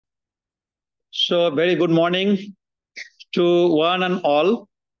So, very good morning to one and all.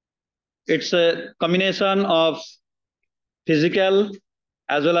 It's a combination of physical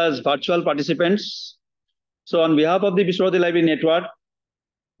as well as virtual participants. So, on behalf of the Vishwabhati Library Network,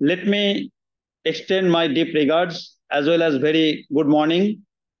 let me extend my deep regards as well as very good morning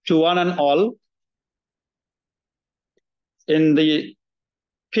to one and all in the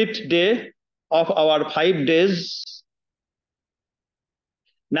fifth day of our 5 days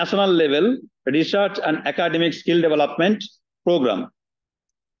national level research and academic skill development program.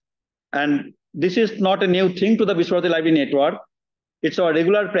 And this is not a new thing to the Vishwabhati Library Network. It's our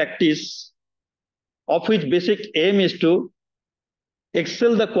regular practice, of which basic aim is to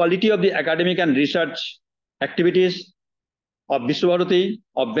excel the quality of the academic and research activities of Vishwabharati,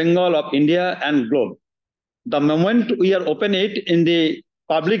 of Bengal, of India, and globe. The moment we are open it in the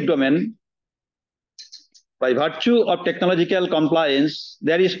public domain, by virtue of technological compliance,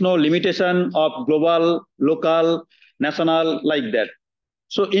 there is no limitation of global, local, national, like that.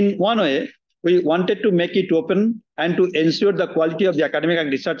 So in one way, we wanted to make it open and to ensure the quality of the academic and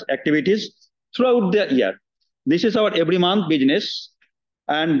research activities throughout the year. This is our every month business.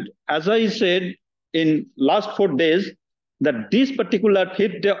 And as I said in last 4 days, that this particular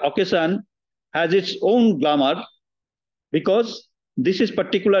 5th day occasion has its own glamour, because this is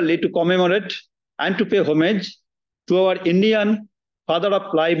particularly to commemorate and to pay homage to our Indian father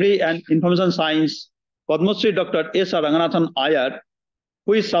of library and information science, Padmashree Dr. S. Ranganathan Iyer,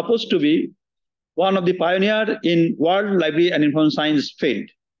 who is supposed to be one of the pioneers in world library and information science field.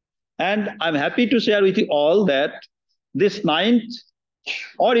 And I'm happy to share with you all that this 9th,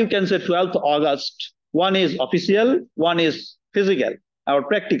 or you can say 12th August, one is official, one is physical or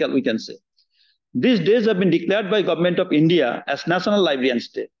practical, we can say. These days have been declared by Government of India as National Librarians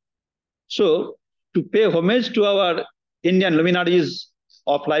Day. So to pay homage to our Indian luminaries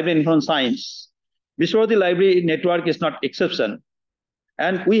of library and information science, Vishwabhati Library Network is not exception.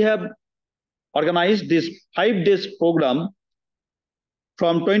 And we have organized this 5 days program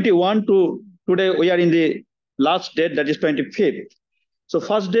from 21 to today. We are in the last date, that is 25th. So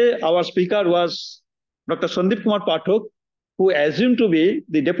first day, our speaker was Dr. Sandeep Kumar Pathak, who assumed to be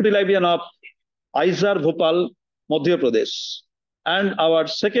the Deputy Librarian of Iyer, Bhopal, Madhya Pradesh. And our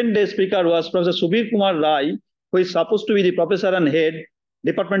second day speaker was Professor Subir Kumar Rai, who is supposed to be the Professor and Head,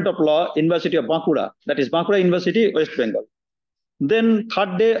 Department of Law, University of Bankura, that is Bankura University, West Bengal. Then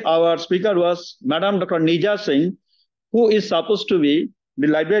third day, our speaker was Madam Dr. Nija Singh, who is supposed to be the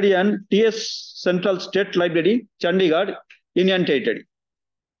librarian, TS Central State Library, Chandigarh, Union Territory.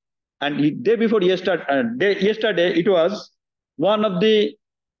 And day before yesterday, it was one of the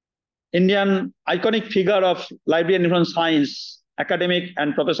Indian iconic figure of library and information science, academic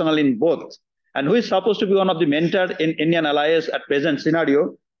and professional in both, and who is supposed to be one of the mentors in Indian allies at present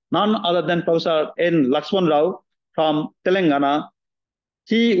scenario, none other than Professor N. Lakshman Rao from Telangana.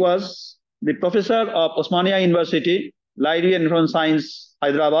 He was the professor of Osmania University, Library and Information Science,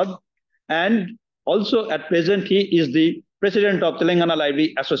 Hyderabad, and also at present he is the president of Telangana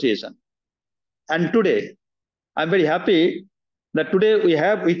Library Association. And today, I'm very happy that today we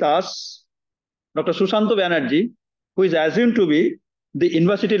have with us Dr. Sushanta Banerjee, who is assumed to be the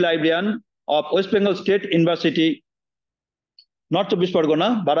University Librarian of West Bengal State University, North Chobbish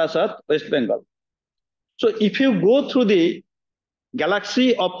Pargana, Barasat, West Bengal. So if you go through the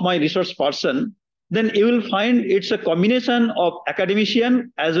galaxy of my research person, then you will find it's a combination of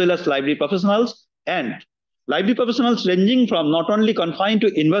academician as well as library professionals, and library professionals ranging from not only confined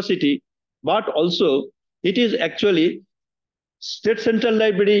to university, but also it is actually State Central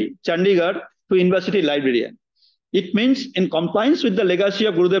Library, Chandigarh, to University Librarian. It means in compliance with the legacy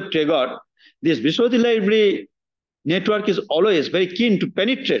of Gurudev Tagore, this Vishwabhati Library Network is always very keen to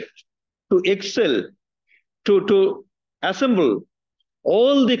penetrate, to excel, to assemble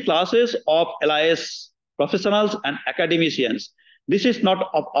all the classes of LIS professionals and academicians. This is not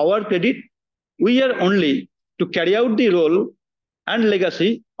of our credit. We are only to carry out the role and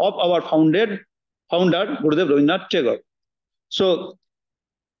legacy of our founder, Gurudev Rabindranath Tagore. So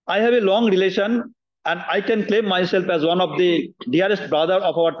I have a long relation, and I can claim myself as one of the dearest brother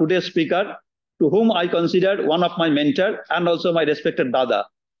of our today's speaker, to whom I consider one of my mentor and also my respected Dada.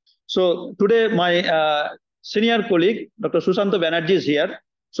 So today my senior colleague, Dr. Sushanta Banerjee is here.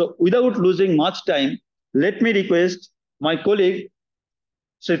 So without losing much time, let me request my colleague,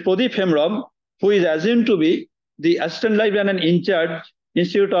 Sri Pradeep Hemram, who is assumed to be the Assistant Librarian in charge,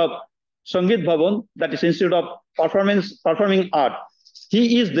 Institute of Sangeet Bhavan, that is Institute of Performing Art.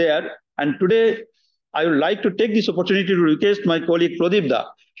 He is there, and today I would like to take this opportunity to request my colleague Pradeep Da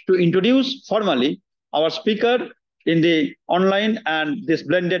to introduce formally our speaker in the online and this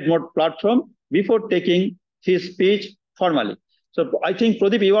blended mode platform, before taking his speech formally. So I think,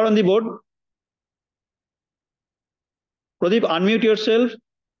 Pradeep, you are on the board. Pradeep, unmute yourself.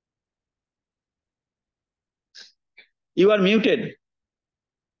 You are muted.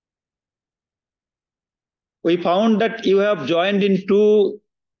 We found that you have joined in two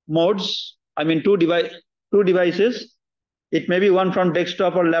modes, I mean two devices. It may be one from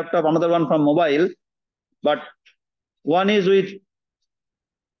desktop or laptop, another one from mobile, but one is with,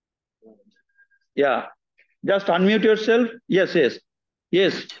 yeah. Just unmute yourself. Yes, yes.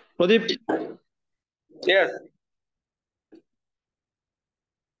 Yes, Pradeep. Yes.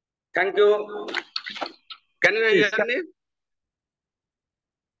 Thank you. Can you hear me?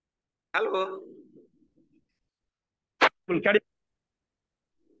 Hello.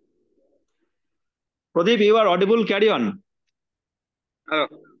 Pradeep, you are audible. Carry on. Hello.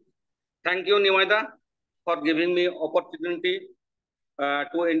 Thank you, Nimaida, for giving me opportunity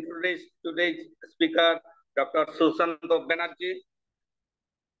to introduce today's speaker, Dr. Sushanta Banerjee.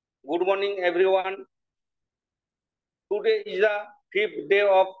 Good morning, everyone. Today is the 5th day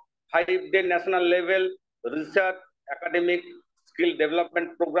of 5-day national level research academic skill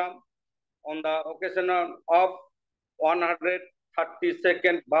development program on the occasion of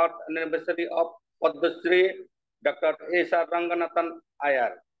 132nd birth anniversary of Padmashree, Dr. S.R. Ranganathan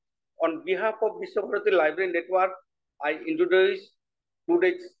Iyer. On behalf of Vishwabharati Library Network, I introduce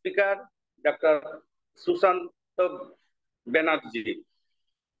today's speaker, Dr. Sushanta Banerjee.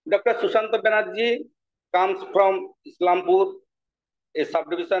 Dr. Sushanta Banerjee comes from Islampur, a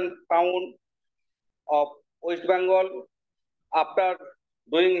subdivision town of West Bengal. After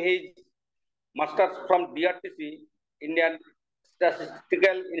doing his master's from DRTC, Indian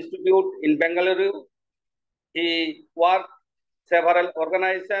Statistical Institute in Bengaluru, he worked several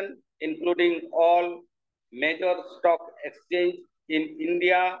organizations, including all major stock exchange in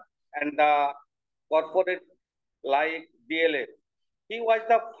India and the corporate like DLA. He was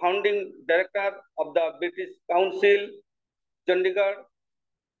the founding director of the British Council, Chandigarh.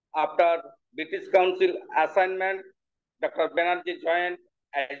 After British Council assignment, Dr. Banerjee joined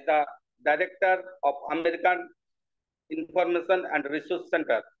as the director of American Information and Research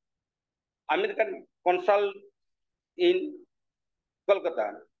Center, American Consul in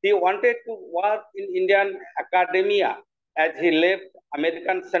Kolkata. He wanted to work in Indian academia as he left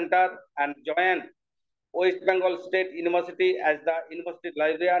American Center and joined West Bengal State University as the University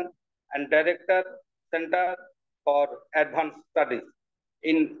Librarian and Director Center for Advanced Studies.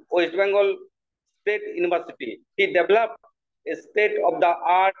 In West Bengal State University, he developed a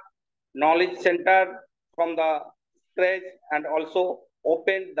state-of-the-art knowledge center from the scratch and also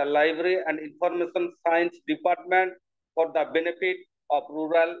opened the library and information science department for the benefit of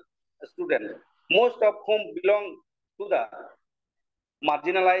rural students, most of whom belong to the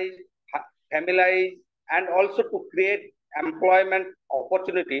marginalized, families, and also to create employment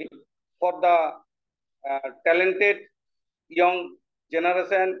opportunity for the talented young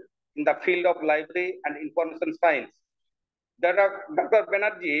generation in the field of library and information science. Dr.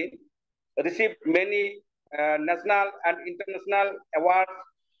 Banerjee received many national and international awards,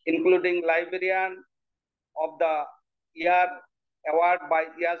 including Librarian of the Year Award by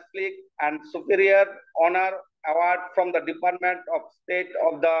Yearslick and Superior Honor Award from the Department of State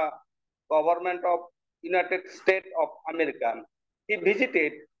of the Government of United States of America. He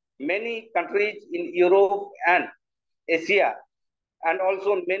visited many countries in Europe and Asia, and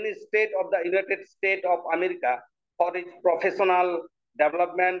also many states of the United States of America for his professional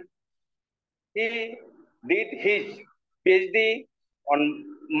development. He did his PhD on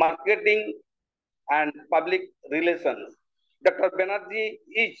marketing and public relations. Dr. Banerjee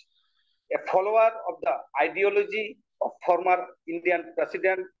is a follower of the ideology of former Indian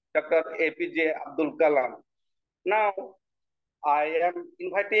President Dr. APJ Abdul Kalam. Now, I am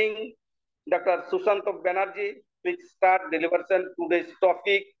inviting Dr. Sushanta Banerjee. Please start delivery today's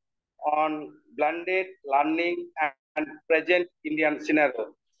topic on blended learning and present Indian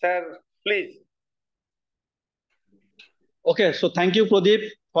scenario. Sir, please. Okay, so thank you, Pradeep,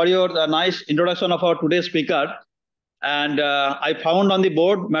 for your nice introduction of our today's speaker. And I found on the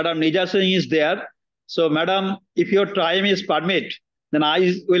board, Madam Nija Singh is there. So, Madam, if your time is permit, then I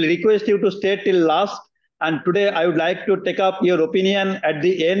will request you to stay till last. And today I would like to take up your opinion at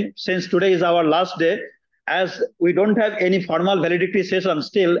the end, since today is our last day, as we don't have any formal validity session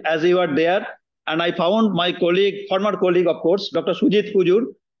still, as you are there. And I found my colleague, former colleague, of course, Dr. Sujit Kujur,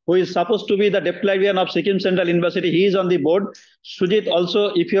 who is supposed to be the Deputy Librarian of Sikkim Central University. He is on the board. Sujit,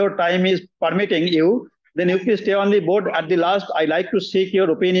 also, if your time is permitting you, then you please stay on the board. At the last, I like to seek your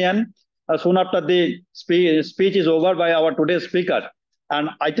opinion soon after the speech is over by our today's speaker. And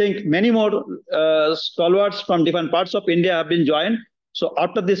I think many more stalwarts from different parts of India have been joined. So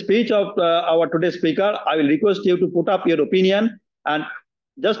after the speech of our today's speaker, I will request you to put up your opinion and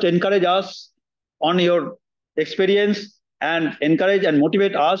just encourage us on your experience and encourage and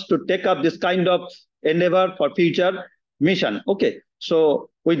motivate us to take up this kind of endeavor for future mission. Okay. So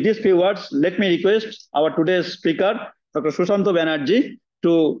with these few words, let me request our today's speaker, Dr. Sushanta Banerjee,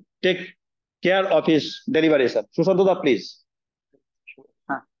 to take care of his deliberation. Sushanta, please.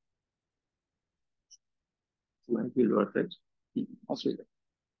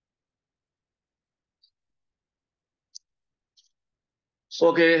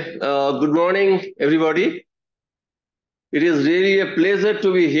 Okay, good morning, everybody. It is really a pleasure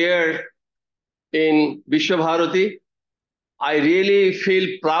to be here in Vishwabharati. I really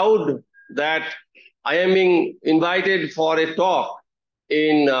feel proud that I am being invited for a talk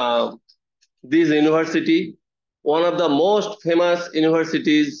in this university, one of the most famous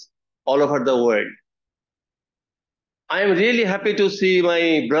universities all over the world. I am really happy to see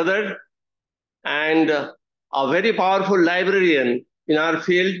my brother and a very powerful librarian in our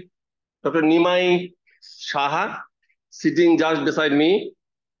field, Dr. Nimai Shaha, sitting just beside me.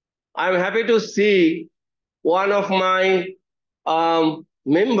 I'm happy to see one of my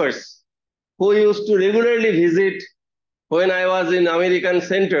members who used to regularly visit when I was in American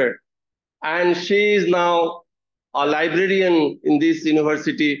Center, and she is now a librarian in this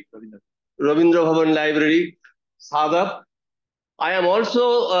university, Rabindra Bhavan Library, Sadap. I am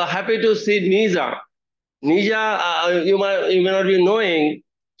also happy to see Nija. Nija, you may not be knowing,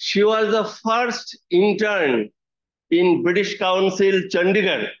 she was the first intern in British Council,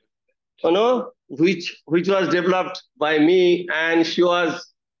 Chandigarh, which was developed by me, and she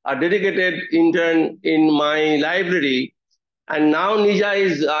was a dedicated intern in my library. And now Nija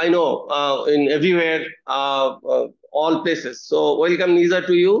is, I know, in everywhere, all places. So welcome, Nija,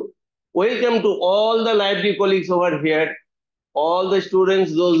 to you. Welcome to all the library colleagues over here, all the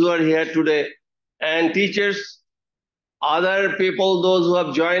students, those who are here today, and teachers, other people, those who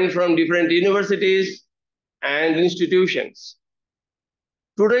have joined from different universities and institutions.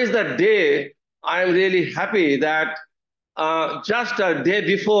 Today is the day I am really happy that just a day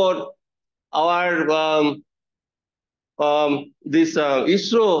before our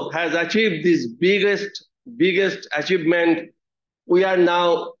ISRO has achieved this biggest achievement. We are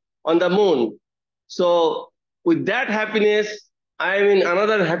now on the moon. So with that happiness, I am in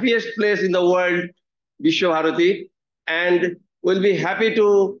another happiest place in the world, Vishwabharati, and will be happy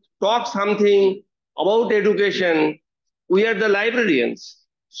to talk something about education. We are the librarians.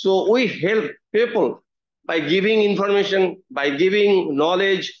 So we help people by giving information, by giving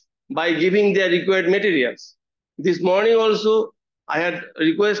knowledge, by giving their required materials. This morning also, I had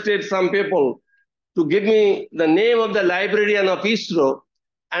requested some people to give me the name of the librarian of ISRO,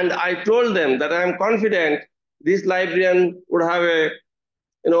 and I told them that I am confident this librarian would have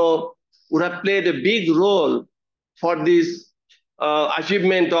would have played a big role for this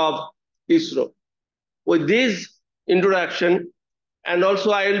achievement of ISRO. With this introduction, and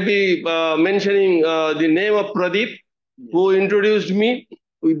also I will be mentioning the name of Pradeep, who introduced me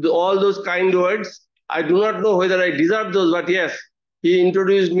with all those kind words. I do not know whether I deserve those, but yes, he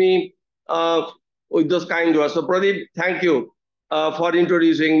introduced me with those kind words. So Pradeep, thank you for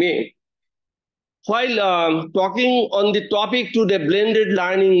introducing me. While talking on the topic to the blended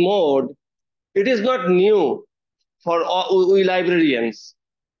learning mode, it is not new for we librarians.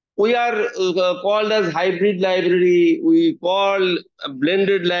 We are called as hybrid library, we call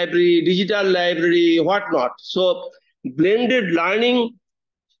blended library, digital library, whatnot. So blended learning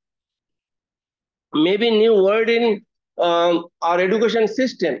may be new word in our education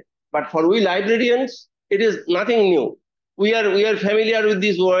system, but for we librarians, it is nothing new. We are familiar with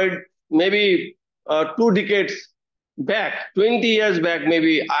this word. Maybe 2 decades back, 20 years back,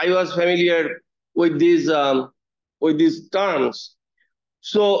 maybe I was familiar with these terms.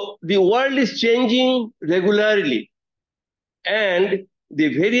 So the world is changing regularly, and the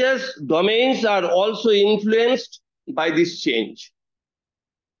various domains are also influenced by this change.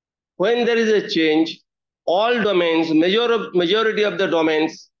 When there is a change, all domains, majority of the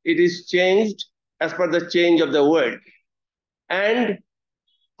domains, it is changed as per the change of the world. And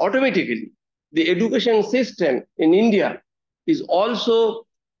automatically, the education system in India is also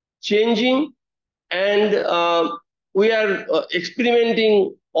changing, and we are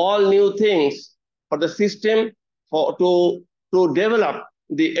experimenting all new things for the system to develop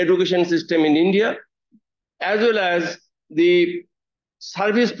the education system in India, as well as the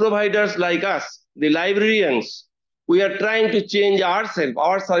service providers like us, the librarians. We are trying to change ourselves,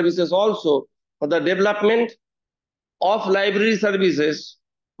 our services also, for the development of library services,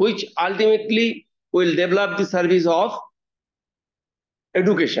 which ultimately will develop the service of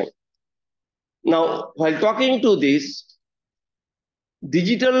education. Now, while talking to this,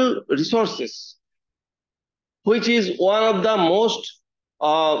 digital resources, which is one of the most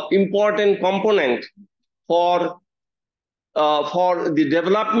important component for the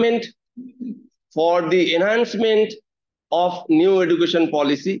development, for the enhancement of new education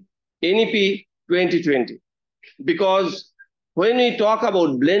policy, NEP 2020. Because when we talk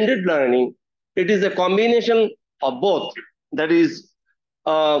about blended learning, it is a combination of both, that is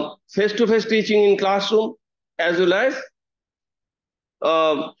face-to-face teaching in classroom as well as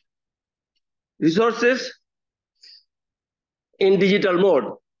resources in digital mode.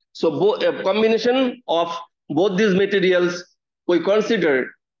 So a combination of both these materials we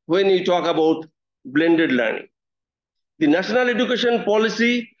consider when we talk about blended learning. The national education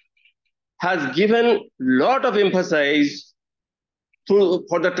policy has given a lot of emphasis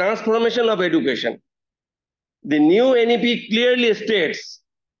for the transformation of education. The new NEP clearly states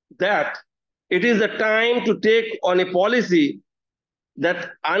that it is the time to take on a policy that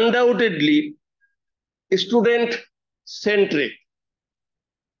undoubtedly student-centric,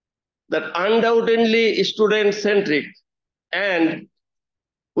 and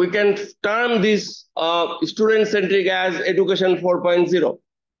we can term this student-centric as education 4.0.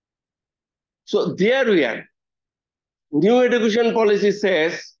 So there we are. New education policy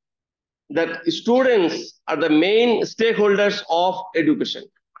says that students are the main stakeholders of education,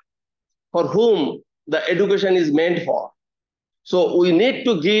 for whom the education is meant for. So we need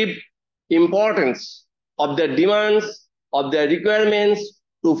to give importance of their demands, of their requirements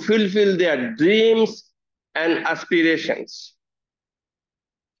to fulfill their dreams and aspirations.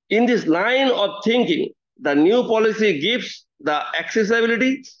 In this line of thinking, the new policy gives the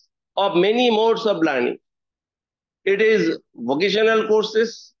accessibility of many modes of learning. It is vocational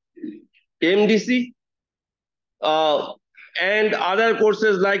courses, MDC, and other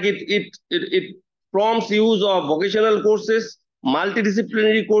courses like it prompts use of vocational courses,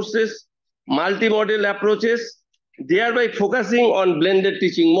 multidisciplinary courses, multimodal approaches, thereby focusing on blended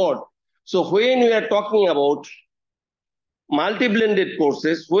teaching mode. So when we are talking about multi-blended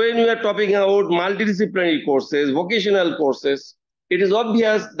courses, when we are talking about multidisciplinary courses, vocational courses, it is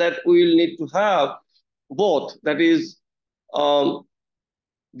obvious that we will need to have both, that is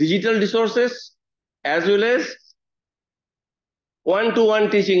digital resources as well as one-to-one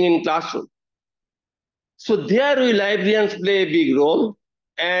teaching in classroom. So there we librarians play a big role,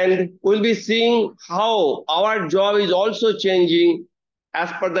 and we'll be seeing how our job is also changing as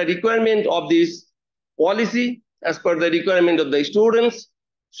per the requirement of this policy, as per the requirement of the students,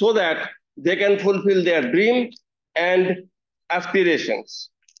 so that they can fulfill their dream and aspirations.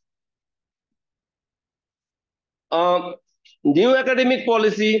 New academic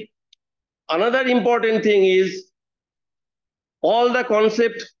policy, another important thing is all the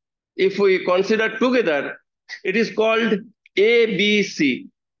concept, if we consider together, it is called ABC,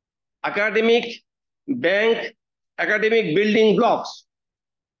 academic bank, academic building blocks.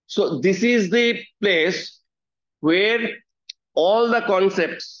 So this is the place where all the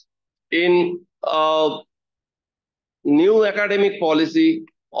concepts in new academic policy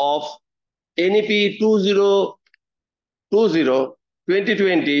of NEP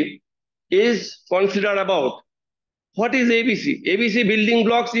 2020 is considered about. What is ABC? ABC building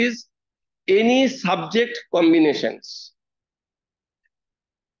blocks is any subject combinations.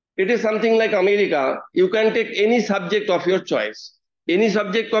 It is something like America. You can take any subject of your choice. Any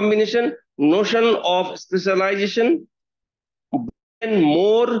subject combination, notion of specialization, and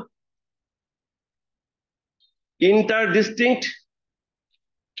more interdistinct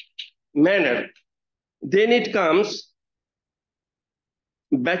manner. Then it comes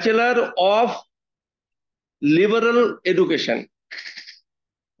Bachelor of Liberal Education.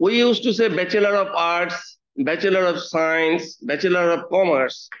 We used to say Bachelor of Arts, Bachelor of Science, Bachelor of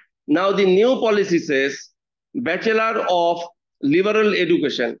Commerce. Now the new policy says Bachelor of Liberal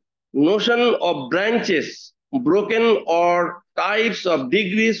Education. Notion of branches, broken or types of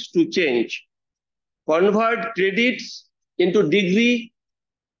degrees to change. Convert credits into degree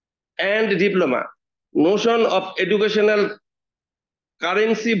and diploma. Notion of educational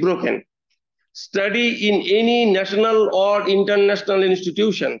currency broken. Study in any national or international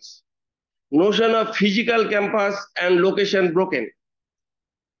institutions. Notion of physical campus and location broken.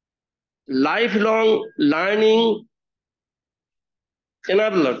 Lifelong learning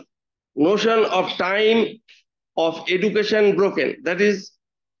enabler. Notion of time of education broken. That is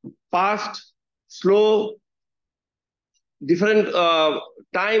fast, slow, different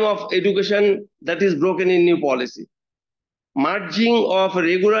time of education that is broken in new policy. merging of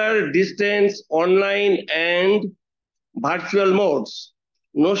regular, distance, online, and virtual modes.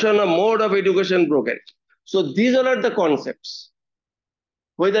 Notion of mode of education broken. So these all are the concepts.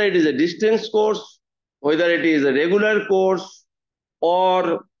 Whether it is a distance course, whether it is a regular course,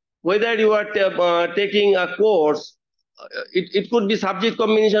 or whether you are taking a course, it could be subject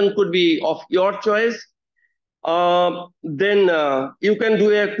combination, could be of your choice. Then you can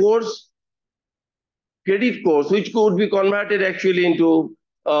do a course, credit course, which could be converted actually into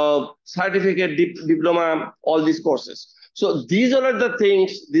certificate, diploma, all these courses. So these are the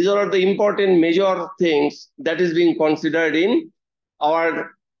things, these are the important major things that is being considered in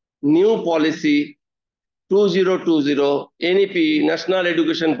our new policy 2020 NEP, National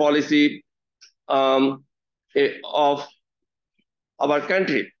Education Policy of our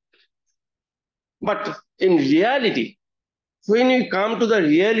country. But in reality, when we come to the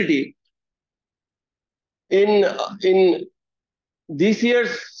reality, in this year's,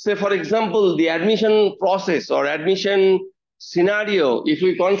 say for example, the admission process or admission scenario, if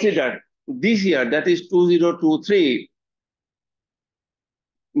we consider this year, that is 2023,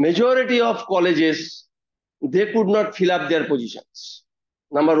 majority of colleges, they could not fill up their positions.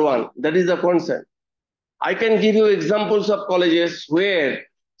 Number one, that is the concern. I can give you examples of colleges where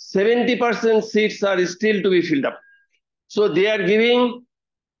 70% seats are still to be filled up. So they are giving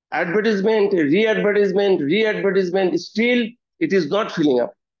advertisement, re-advertisement, still it is not filling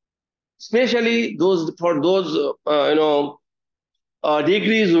up. Especially those for those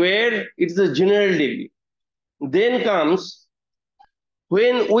degrees where it is a general degree. Then comes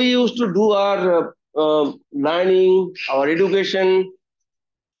when we used to do our learning, our education,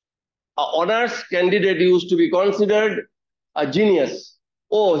 honors candidate used to be considered a genius.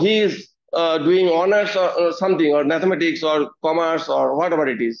 Oh, he is doing honors or something, or mathematics or commerce or whatever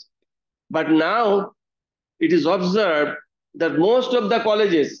it is. But now it is observed that most of the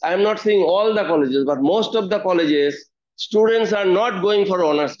colleges, I am not saying all the colleges, but most of the colleges, students are not going for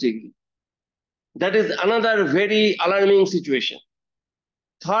honors degree. That is another very alarming situation.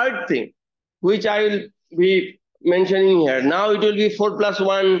 Third thing, which I will be mentioning here, now it will be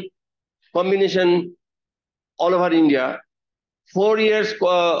 4+1 combination all over India, 4 years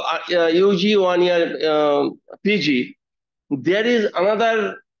UG, 1 year PG. There is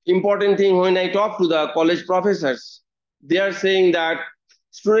another important thing when I talk to the college professors. They are saying that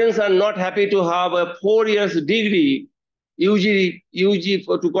students are not happy to have a 4 years degree, UG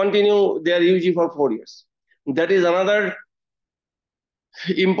to continue their UG for 4 years. That is another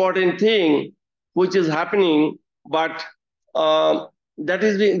important thing which is happening, but that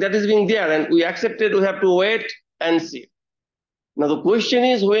is being there, and we accepted. We have to wait and see. Now the question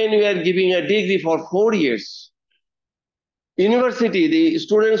is, when we are giving a degree for 4 years, university, the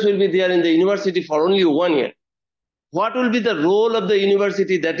students will be there in the university for only 1 year. What will be the role of the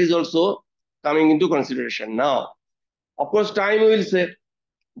university? That is also coming into consideration now. Of course, time will say,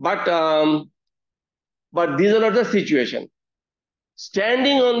 but these are the situation.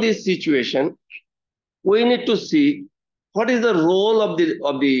 Standing on this situation, we need to see what is the role of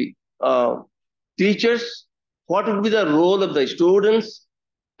the teachers, what would be the role of the students,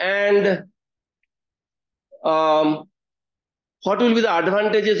 and what will be the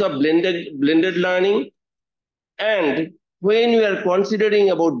advantages of blended learning. And when we are considering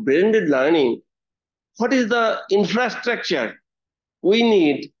about blended learning, what is the infrastructure we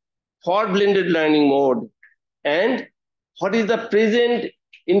need for blended learning mode, and what is the present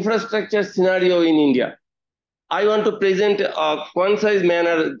infrastructure scenario in India? I want to present a concise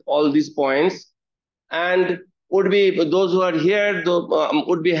manner all these points, and would be those who are here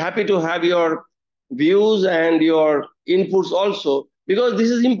would be happy to have your views and your inputs also, because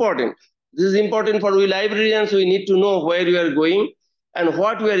this is important. This is important for we librarians. We need to know where we are going and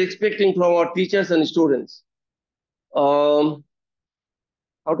what we are expecting from our teachers and students. How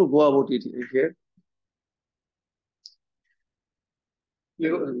to go about it here?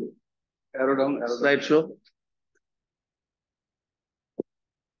 Arrow down, arrow Slide show.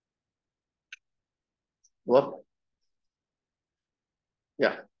 What?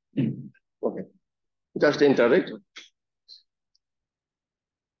 Yeah. Okay. Just enter, right?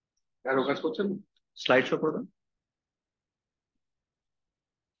 arrow কাজ করছেন slide show করবেন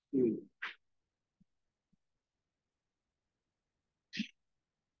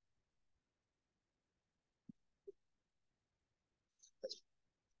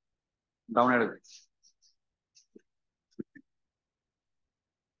down arrow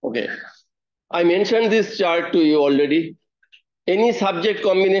Okay. I mentioned this chart to you already. Any subject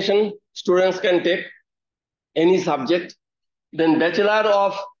combination students can take, any subject. Then Bachelor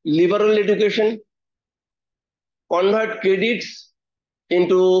of Liberal Education, convert credits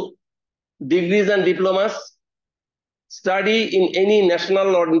into degrees and diplomas, study in any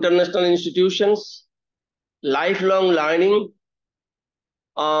national or international institutions, lifelong learning,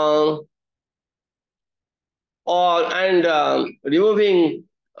 removing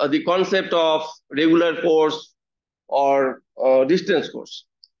the concept of regular course or distance course.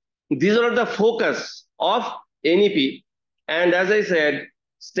 These are the focus of NEP. And as I said,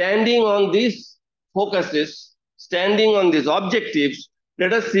 standing on these focuses, standing on these objectives,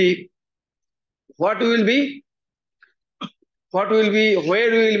 let us see where we will be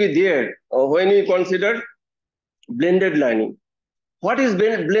there when we consider blended learning. What is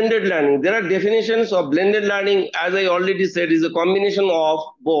blended learning? There are definitions of blended learning, as I already said, is a combination of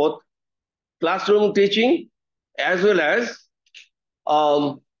both classroom teaching as well as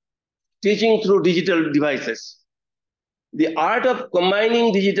teaching through digital devices. The art of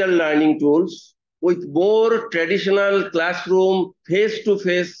combining digital learning tools with more traditional classroom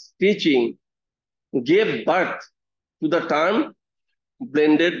face-to-face teaching gave birth to the term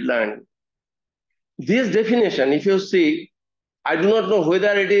blended learning. This definition, if you see, I do not know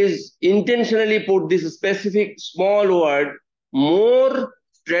whether it is intentionally put this specific small word, more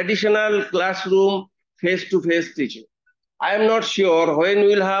traditional classroom face-to-face teaching. I am not sure when we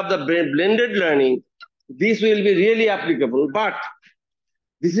will have the blended learning, this will be really applicable, but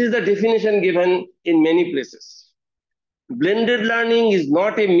this is the definition given in many places. Blended learning is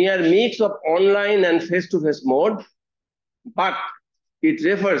not a mere mix of online and face-to-face mode, but it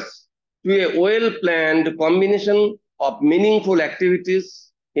refers to a well-planned combination of meaningful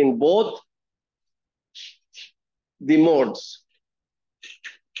activities in both the modes.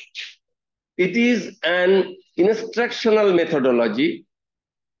 It is an instructional methodology.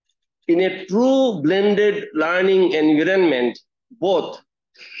 In a true blended learning environment, both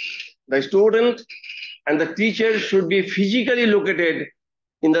the student and the teacher should be physically located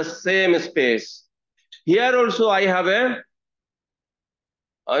in the same space. Here also I have a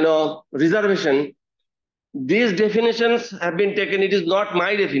reservation. These definitions have been taken. It is not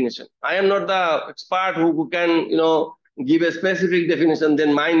my definition. I am not the expert who can give a specific definition.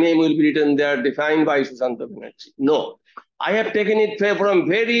 Then my name will be written there, defined by Sushanta Banerjee. No, I have taken it from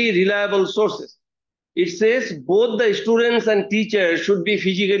very reliable sources. It says both the students and teachers should be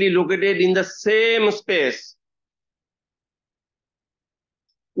physically located in the same space.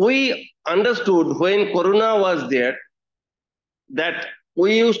 We understood when Corona was there that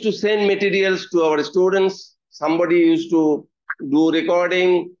we used to send materials to our students. Somebody used to do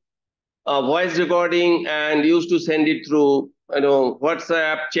recording, voice recording, and used to send it through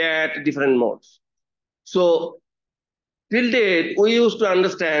WhatsApp, chat, different modes. So till date, we used to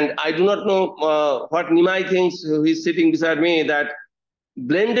understand, I do not know what Nimai thinks, who is sitting beside me, that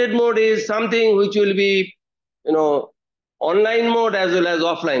blended mode is something which will be online mode as well as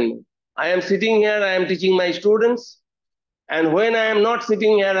offline mode. I am sitting here, I am teaching my students. And when I am not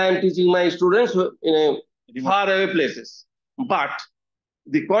sitting here, I am teaching my students in far away places. But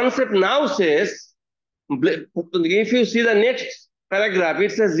the concept now says, if you see the next paragraph,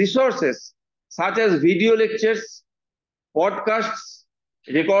 it says resources such as video lectures, podcasts,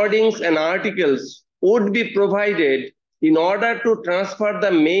 recordings, and articles would be provided in order to transfer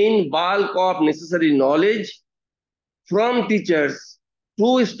the main bulk of necessary knowledge from teachers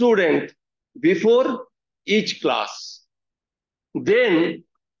to students before each class. Then,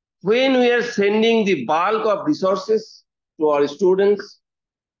 when we are sending the bulk of resources to our students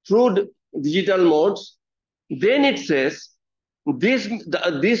through digital modes, then it says this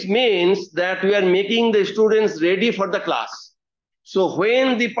means that we are making the students ready for the class. So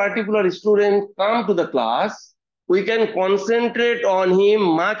when the particular student come to the class, we can concentrate on him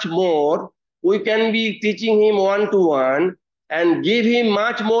much more. We can be teaching him one-to-one and give him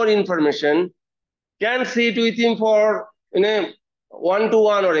much more information, can sit with him for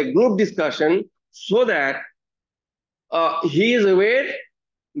one-to-one or a group discussion, so that he is aware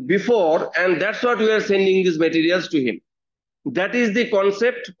before, and that's what we are sending these materials to him. That is the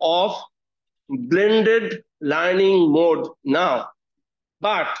concept of blended learning mode now.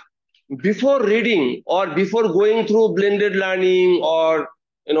 But before reading or before going through blended learning or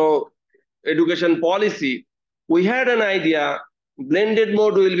education policy, we had an idea blended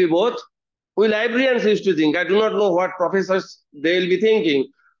mode will be both. We librarians used to think, I do not know what professors they will be thinking.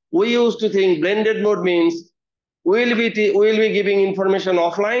 We used to think blended mode means we will be giving information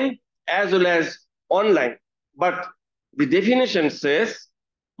offline as well as online. But the definition says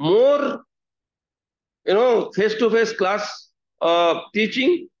more face-to-face class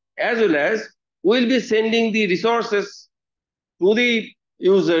teaching, as well as we'll be sending the resources to the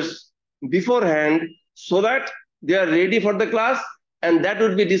users beforehand, so that they are ready for the class, and that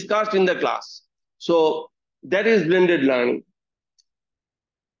would be discussed in the class. So that is blended learning.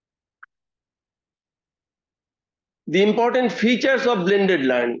 The important features of blended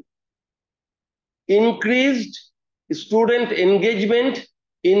learning: increased student engagement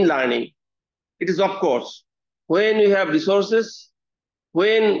in learning. It is, of course, when we have resources,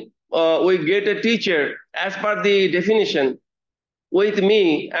 when we get a teacher as per the definition with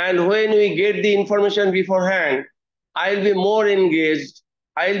me, and when we get the information beforehand, I'll be more engaged,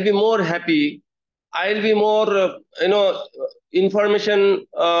 I'll be more happy, I'll be more, information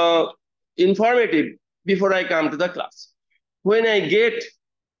informative before I come to the class. When I get,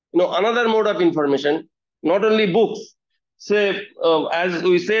 another mode of information, not only books, say, as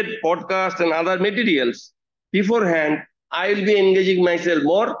we said, podcast and other materials, beforehand, I will be engaging myself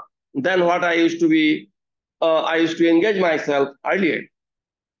more than what I used to be. I used to engage myself earlier.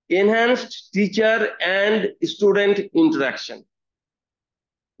 Enhanced teacher and student interaction.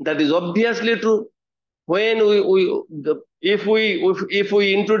 That is obviously true. When if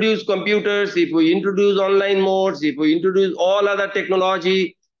we introduce computers, if we introduce online modes, if we introduce all other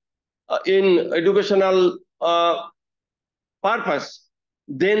technology in educational purpose,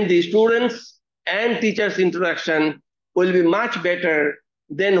 then the students and teachers interaction will be much better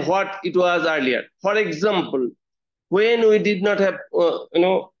than what it was earlier. For example, when we did not have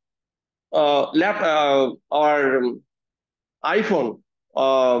our iPhone,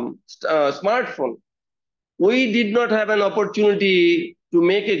 smartphone, we did not have an opportunity to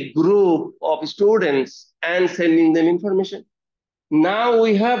make a group of students and sending them information. Now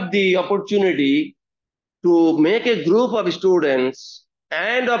we have the opportunity to make a group of students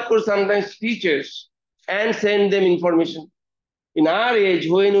and, of course, sometimes teachers, and send them information. In our age,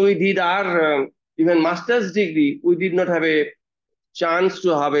 when we did our even master's degree, we did not have a chance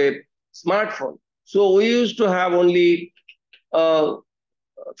to have a smartphone. So we used to have only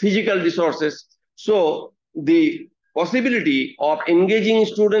physical resources. So the possibility of engaging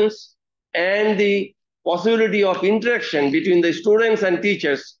students and the possibility of interaction between the students and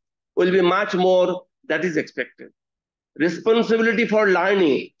teachers will be much more that is expected. Responsibility for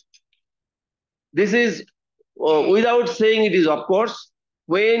learning. This is without saying it is, of course,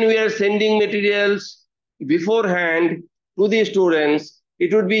 when we are sending materials beforehand to the students,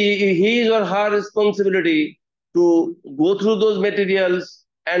 it would be his or her responsibility to go through those materials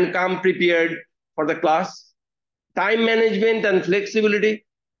and come prepared for the class. Time management and flexibility.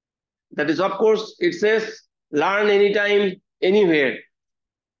 That is, of course, it says learn anytime, anywhere.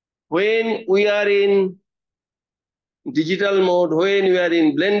 When we are in digital mode, when we are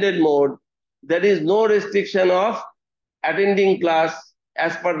in blended mode, there is no restriction of attending class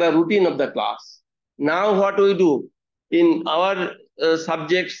as per the routine of the class. Now what we do in our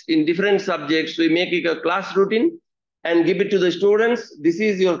subjects, in different subjects, we make it a class routine and give it to the students. This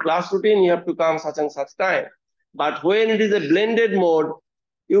is your class routine, you have to come such and such time. But when it is a blended mode,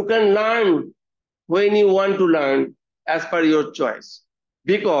 you can learn when you want to learn as per your choice.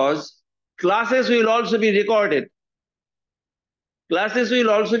 Because classes will also be recorded. Classes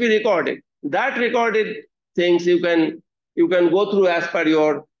will also be recorded. That recorded things you can go through as per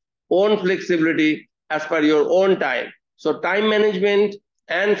your own flexibility, as per your own time. So time management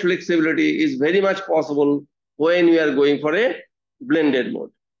and flexibility is very much possible when we are going for a blended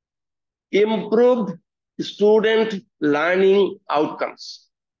mode. Improved student learning outcomes.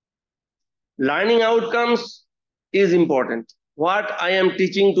 Learning outcomes is important. What I am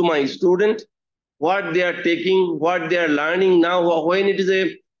teaching to my student, what they are taking, what they are learning now. When it is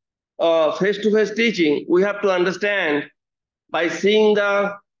a face-to-face teaching, we have to understand by seeing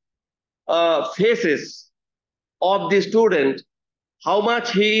the faces of the student, how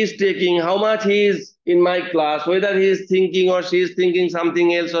much he is taking, how much he is in my class, whether he is thinking or she is thinking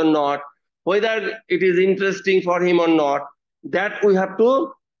something else or not, whether it is interesting for him or not. That we have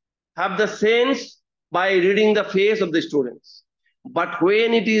to have the sense by reading the face of the students. But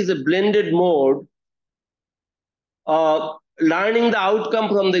when it is a blended mode, learning the outcome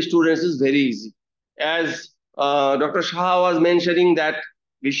from the students is very easy. As Dr. Shah was mentioning that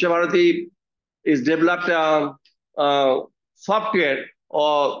Vishwabharati is developed a software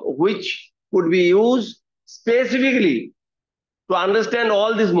which could be used specifically to understand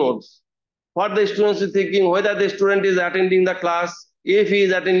all these modes. What the students is thinking, whether the student is attending the class, if he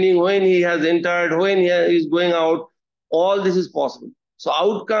is attending, when he has entered, when he is going out, all this is possible. So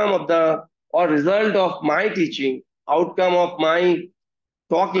outcome of the or result of my teaching, outcome of my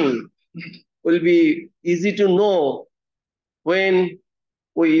talking will be easy to know when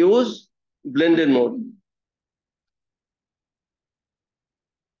we use blended mode.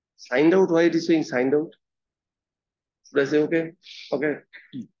 Signed out, why it is saying signed out? Press okay. Okay.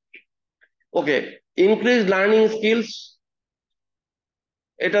 Okay. Increased learning skills.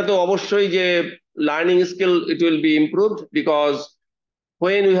 Eta to obosshoi je learning skill, it will be improved because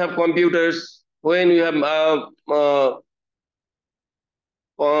when we have computers, when we have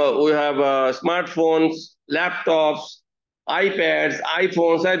smartphones, laptops, iPads,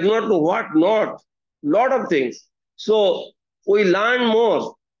 iPhones, I do not know what not, lot of things. So we learn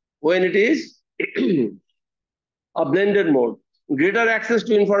more when it is a blended mode. Greater access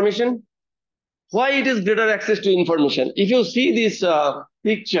to information. Why it is greater access to information? If you see this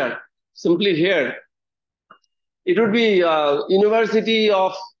picture simply here, it would be University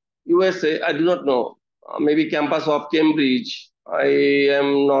of USA, I do not know, maybe campus of Cambridge. I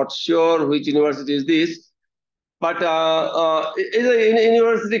am not sure which university is this, but it is a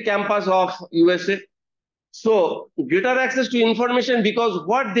university campus of USA. So greater access to information because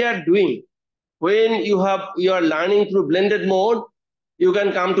what they are doing, when you are learning through blended mode, you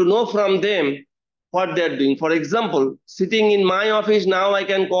can come to know from them what they are doing. For example, sitting in my office now, I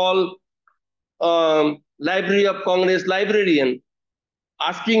can call Library of Congress librarian,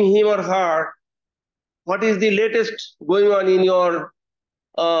 asking him or her what is the latest going on in your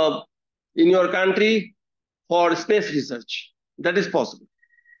country for space research. That is possible.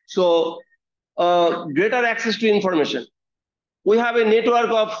 So greater access to information. We have a network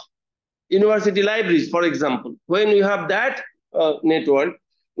of university libraries, for example. When we have that network,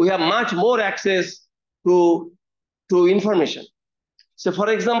 we have much more access to information. So, for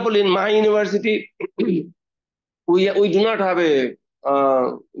example, in my university, we do not have a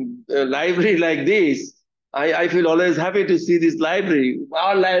library like this. I feel always happy to see this library.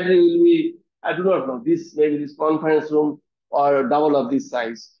 Our library will be, I do not know, maybe this conference room or double of this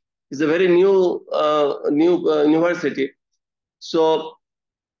size. It's a very new university. So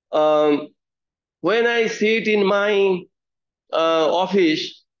when I sit in my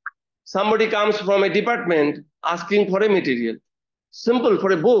office, somebody comes from a department asking for a material, simple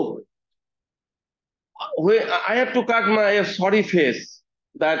for a book. I have to cut my sorry face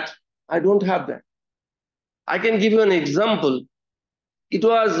that I don't have that. I can give you an example. It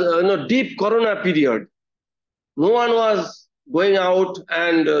was deep Corona period. No one was going out,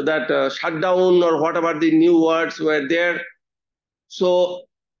 and that shutdown or whatever the new words were there. So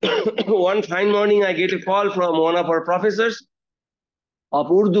one fine morning, I get a call from one of our professors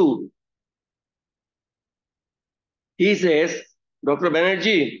of Urdu. He says, Dr.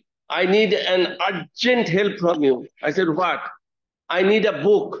 Banerjee, I need an urgent help from you. I said, what? I need a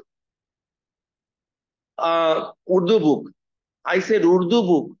book, Urdu book. I said, Urdu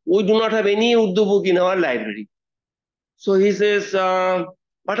book? We do not have any Urdu book in our library. So he says,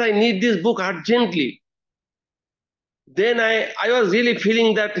 but I need this book urgently. Then I was really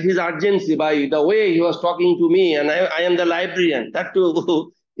feeling that his urgency by the way he was talking to me, and I am the librarian, that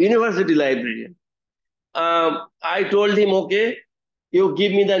too, university librarian. I told him, okay, you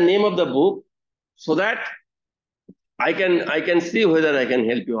give me the name of the book so that I can see whether I can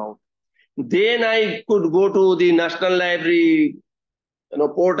help you out. Then I could go to the National Library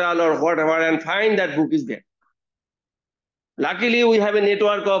portal or whatever and find that book is there. Luckily, we have a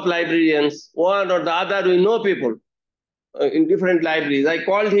network of librarians. One or the other, we know people in different libraries. I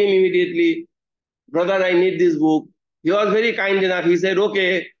called him immediately, brother, I need this book. He was very kind enough. He said,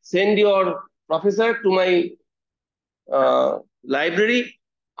 okay, send your professor to my library.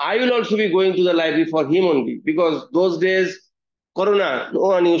 I will also be going to the library for him only, because those days, Corona, no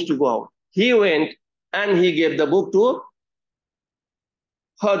one used to go out. He went and he gave the book to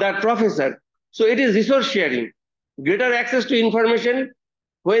that professor. So it is resource sharing. Greater access to information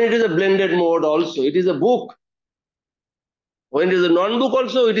when it is a blended mode also. It is a book. When it is a non-book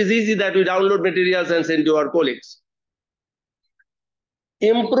also, it is easy that we download materials and send to our colleagues.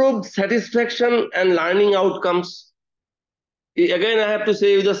 Improved satisfaction and learning outcomes. Again, I have to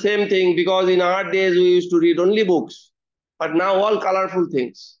say the same thing, because in our days we used to read only books, but now all colorful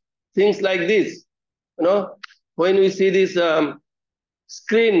things. Things like this, when we see this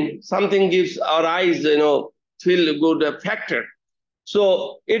screen, something gives our eyes, feel good factor.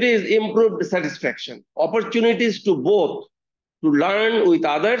 So it is improved satisfaction. Opportunities to both to learn with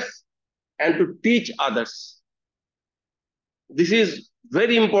others and to teach others. This is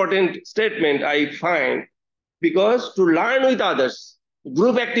very important statement I find, because to learn with others,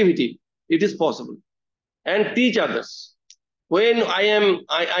 group activity, it is possible, and teach others. When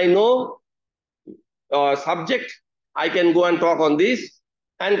I know subject, I can go and talk on this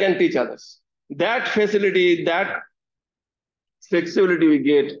and can teach others. That facility, that flexibility we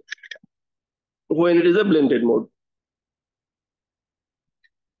get when it is a blended mode.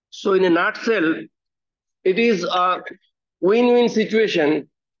 So in a nutshell, it is a win-win situation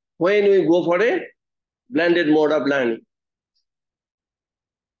when we go for a blended mode of learning.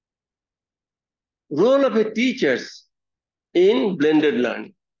 Role of a teachers in blended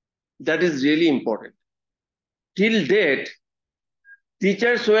learning. That is really important. Till date,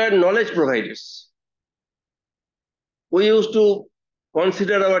 teachers were knowledge providers. We used to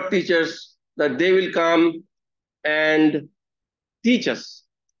consider our teachers that they will come and teach us.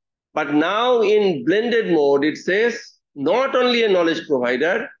 But now in blended mode, it says not only a knowledge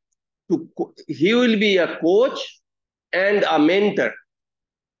provider, he will be a coach and a mentor.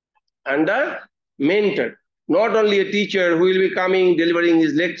 And a mentor, not only a teacher who will be coming, delivering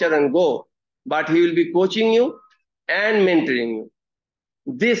his lecture and go, but he will be coaching you and mentoring you.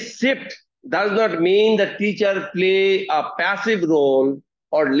 This shift does not mean the teacher play a passive role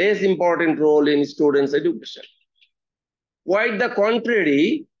or less important role in students' education. Quite the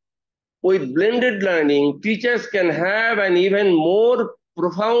contrary, with blended learning, teachers can have an even more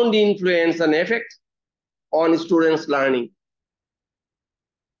profound influence and effect on students' learning.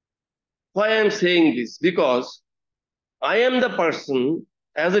 Why I am saying this? Because I am the person,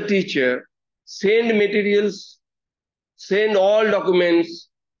 as a teacher, send materials, send all documents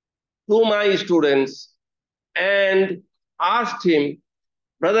to my students and asked him,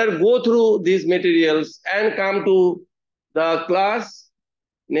 brother, go through these materials and come to the class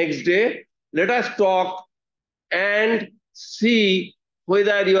next day. Let us talk and see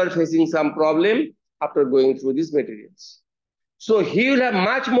whether you are facing some problem after going through these materials. So he will have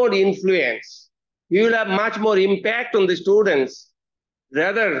much more influence. He will have much more impact on the students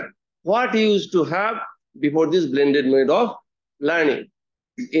rather what he used to have before this blended mode of learning.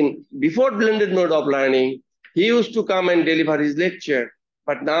 Before blended mode of learning, he used to come and deliver his lecture.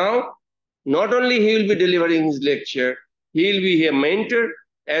 But now, not only he will be delivering his lecture, he will be a mentor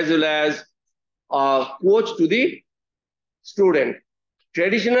as well as a coach to the student.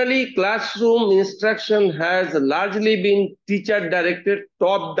 Traditionally, classroom instruction has largely been teacher-directed,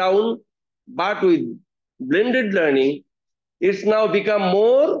 top-down, but with blended learning, it's now become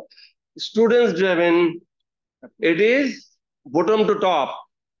more students-driven. It is bottom to top.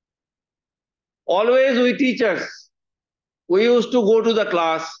 Always we teachers, we used to go to the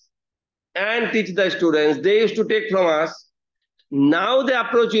class and teach the students. They used to take from us. Now the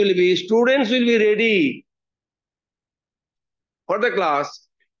approach will be, students will be ready for the class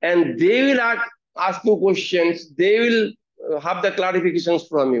and they will ask you questions. They will have the clarifications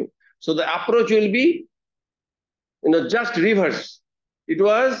from you. So the approach will be, just reverse. It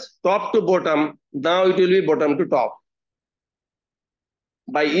was top to bottom. Now it will be bottom to top.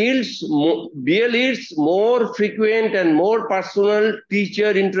 BL yields more frequent and more personal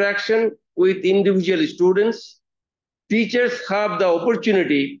teacher interaction with individual students. Teachers have the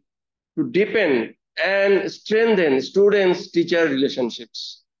opportunity to deepen and strengthen students-teacher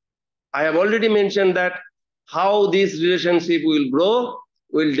relationships. I have already mentioned that how this relationship will grow,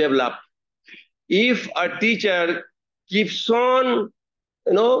 will develop. If a teacher keeps on,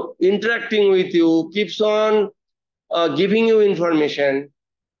 interacting with you, keeps on giving you information,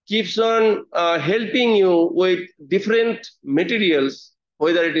 keeps on helping you with different materials,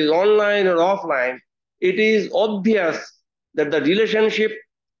 whether it is online or offline, it is obvious that the relationship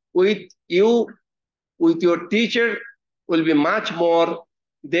with you, with your teacher, will be much more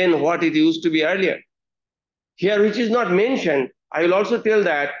than what it used to be earlier. Here, which is not mentioned, I will also tell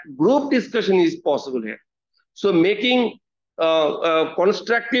that group discussion is possible here. So making a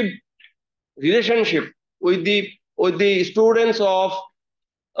constructive relationship with the students of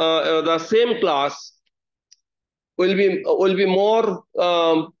the same class will be more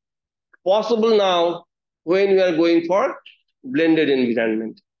possible now when we are going for blended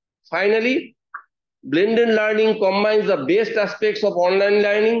environment. Finally, blended learning combines the best aspects of online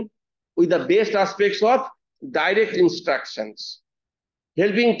learning with the best aspects of direct instructions,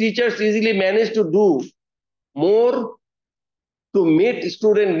 helping teachers easily manage to do more to meet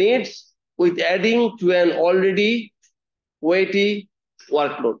student needs with adding to an already weighty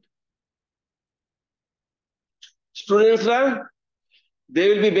workload. Students, they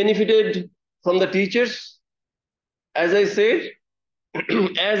will be benefited from the teachers. As I said,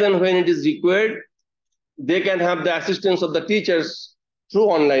 as and when it is required, they can have the assistance of the teachers through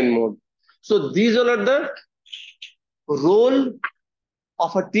online mode. So these are the role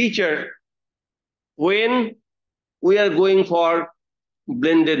of a teacher when we are going for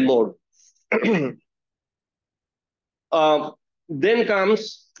blended mode. Then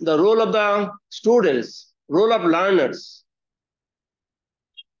comes the role of the students, role of learners.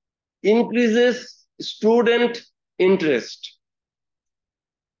 Increases student interest.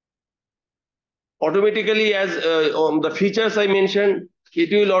 automatically, as the features I mentioned,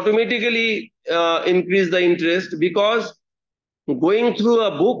 it will automatically increase the interest, because going through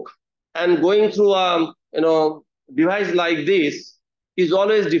a book and going through a device like this is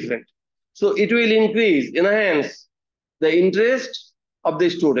always different. So it will enhance the interest of the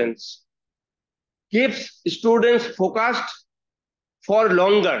students, keeps students focused for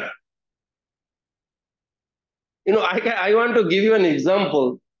longer. I want to give you an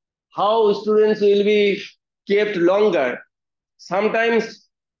example how students will be kept longer. Sometimes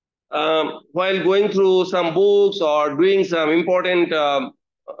while going through some books or doing some important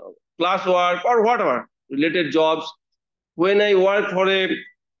classwork or whatever related jobs, when I work for a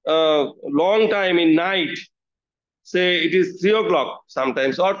long time in night, say it is 3 o'clock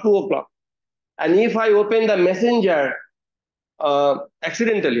sometimes or 2 o'clock, and if I open the messenger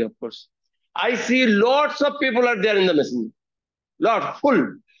accidentally, of course, I see lots of people are there in the messenger,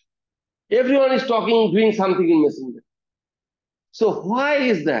 full. Everyone is talking, doing something in messenger. So why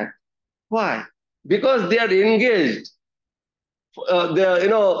is that? Why? Because they are engaged.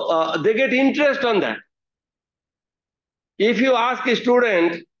 They get interest on that. If you ask a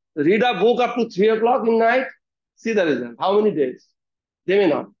student, read a book up to 3 o'clock in night, see the result. How many days? They may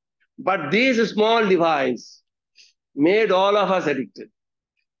not. But this small device made all of us addicted.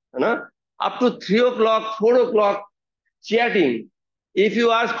 Up to 3 o'clock, 4 o'clock, chatting. If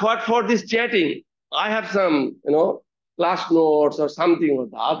you ask what for this chatting, I have some, class notes or something or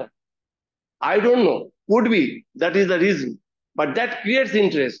the other. I don't know. Could be. That is the reason. But that creates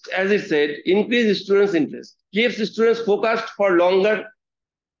interest. As it said, increase students' interest, keeps students focused for longer,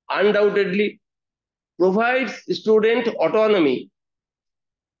 undoubtedly, provides student autonomy.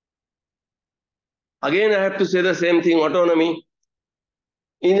 Again, I have to say the same thing, autonomy.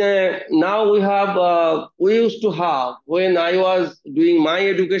 Now we used to have, when I was doing my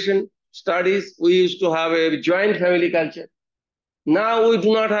education studies, we used to have a joint family culture. Now we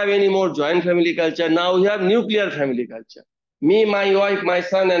do not have any more joint family culture. Now we have nuclear family culture. Me, my wife, my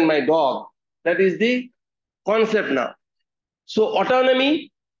son, and my dog. That is the concept now. So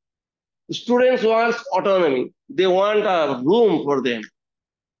autonomy, students want autonomy. They want a room for them,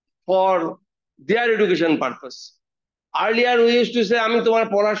 for their education purpose. Earlier we used to say, "Ami tomar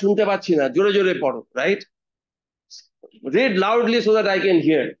পড়া শুনতে পাচ্ছি না, জোরে জোরে পড়ো," right? Read loudly so that I can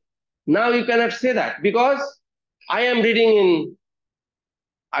hear. Now you cannot say that, because I am reading in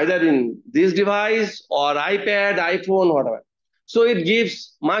either in this device or iPad, iPhone, whatever. So it gives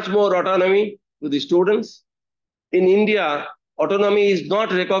much more autonomy to the students. In India, autonomy is not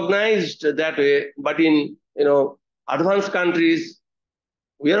recognized that way, but in advanced countries,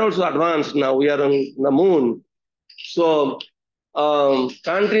 we are also advanced now. We are on the moon. So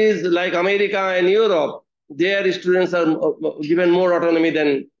countries like America and Europe, their students are given more autonomy than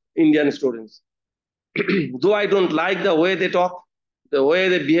Indian students. Though I don't like the way they talk, the way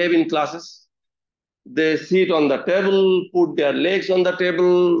they behave in classes. They sit on the table, put their legs on the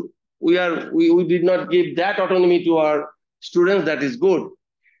table. We did not give that autonomy to our students. That is good.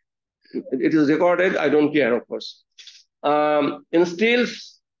 It is recorded. I don't care, of course. Instills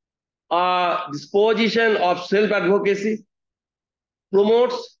disposition of self-advocacy,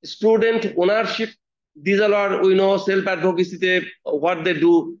 promotes student ownership. These are, we know, self-advocacy, what they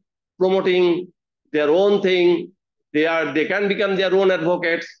do, promoting their own thing. They can become their own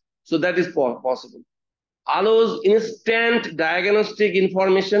advocates. So that is possible. Allows instant diagnostic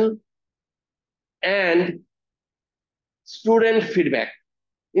information and student feedback.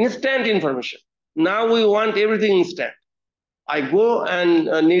 Instant information. Now we want everything instant. I go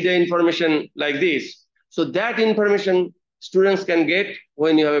and need information like this. So that information students can get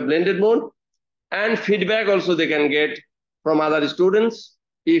when you have a blended mode, and feedback also they can get from other students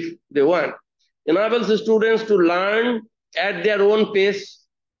if they want. Enables the students to learn at their own pace,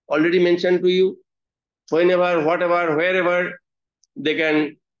 already mentioned to you, whenever, whatever, wherever they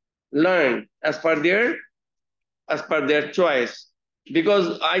can learn as per their choice.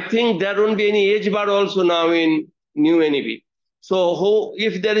 Because I think there won't be any age bar also now in new NEP. So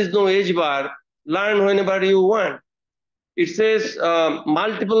if there is no age bar, learn whenever you want. It says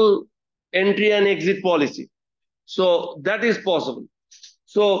multiple entry and exit policy. So that is possible.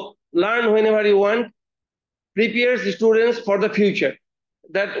 So learn whenever you want, prepares students for the future.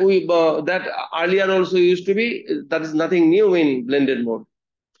 That earlier also used to be. That is nothing new in blended mode.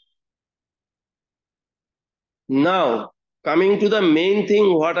 Now, coming to the main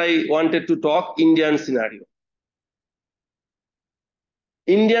thing, what I wanted to talk, Indian scenario.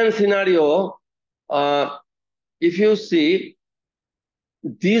 Indian scenario, if you see,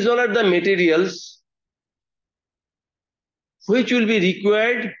 these all are the materials which will be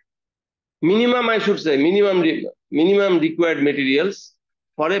required minimum, I should say, minimum required materials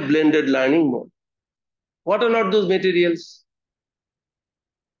for a blended learning mode. What are not those materials?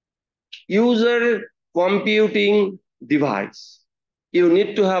 User computing device. You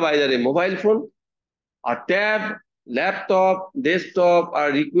need to have either a mobile phone, a tab, laptop, desktop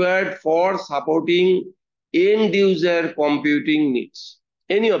are required for supporting end user computing needs.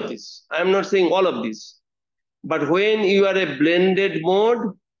 Any of this. I am not saying all of this. But when you are a blended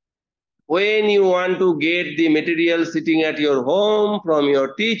mode, when you want to get the material sitting at your home from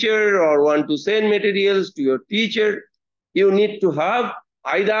your teacher or want to send materials to your teacher, you need to have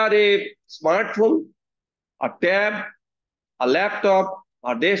either a smartphone, a tab, a laptop,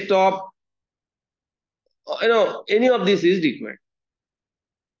 a desktop, any of this is required.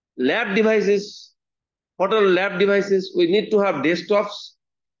 Lab devices, what are lab devices? We need to have desktops,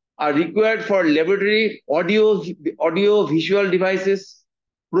 are required for laboratory, audio visual devices,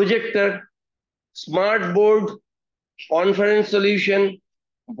 projector, smart board, conference solution,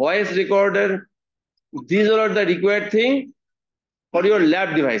 voice recorder. These are the required thing for your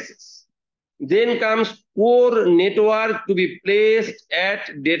lab devices. Then comes core network to be placed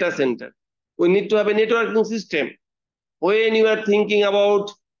at data center. We need to have a networking system. When you are thinking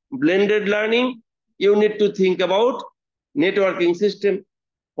about blended learning, you need to think about networking system.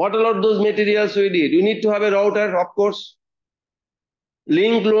 What are those materials we need? You need to have a router, of course.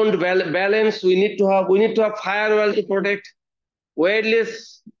 Link load balance, we need to have firewall to protect,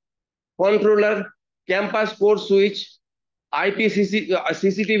 wireless controller, campus core switch,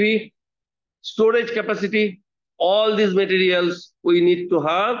 CCTV, storage capacity. All these materials we need to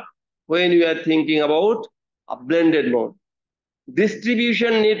have when we are thinking about a blended mode.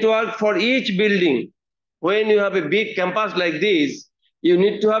 Distribution network for each building. When you have a big campus like this, you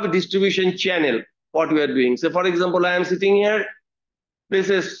need to have a distribution channel, what we are doing. So for example, I am sitting here,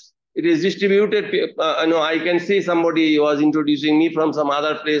 places, it is distributed. I can see somebody was introducing me from some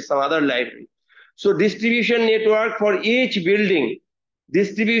other place, some other library. So distribution network for each building,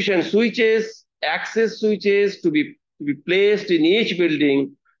 distribution switches, access switches to be placed in each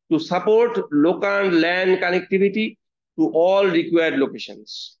building to support local LAN connectivity to all required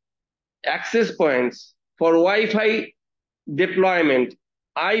locations. Access points for Wi-Fi deployment,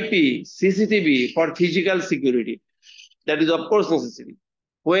 IP, CCTV for physical security. That is of course necessary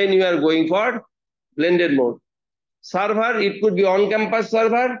when you are going for blended mode. Server, it could be on-campus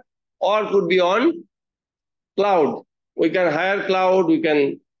server or could be on cloud. We can hire cloud, we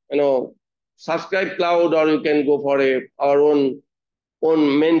can subscribe cloud, or you can go for our own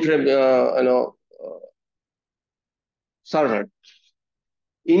mainframe server.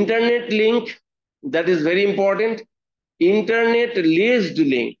 Internet link, that is very important. Internet leased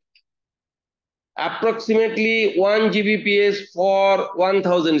link, approximately 1 Gbps for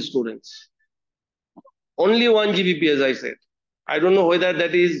 1,000 students. Only 1 Gbps, I said. I don't know whether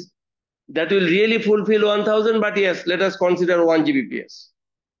that will really fulfill 1,000, but yes, let us consider 1 Gbps.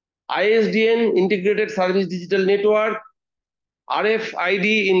 ISDN, Integrated Service Digital Network.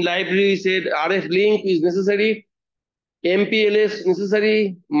 RFID in library said RF link is necessary. MPLS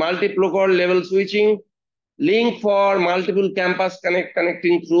necessary. Multi-protocol level switching. Link for multiple campus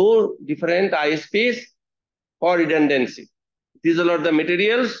connecting through different ISPs for redundancy. These are the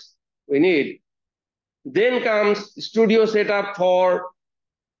materials we need. Then comes studio setup for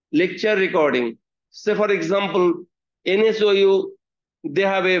lecture recording. Say for example, NSOU, they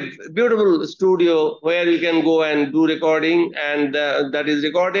have a beautiful studio where you can go and do recording, and that is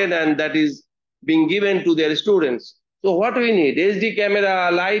recorded and that is being given to their students. So what we need? SD camera,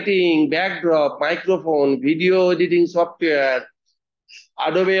 lighting, backdrop, microphone, video editing software,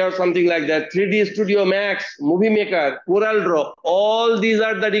 Adobe or something like that, 3D Studio Max, Movie Maker, Coral Draw. All these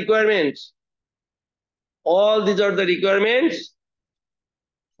are the requirements. All these are the requirements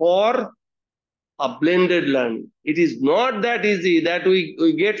for a blended learning. It is not that easy that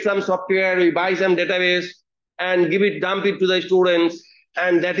we get some software, we buy some database and dump it to the students,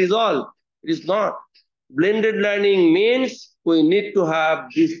 and that is all. It is not. Blended learning means we need to have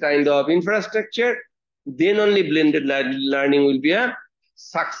this kind of infrastructure, then only blended learning will be a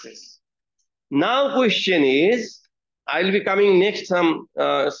success. Now question is, I'll be coming next some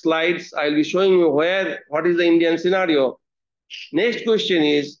slides, I'll be showing you what is the Indian scenario. Next question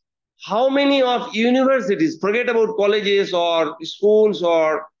is, how many of universities, forget about colleges or schools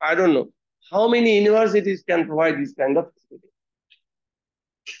or I don't know, how many universities can provide this kind of facility?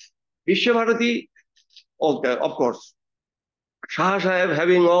 Vishwabharati, okay, of course. Shah Sahib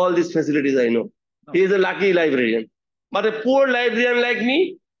having all these facilities, I know. He is a lucky librarian. But a poor librarian like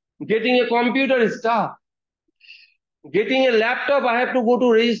me, getting a computer is tough. Getting a laptop, I have to go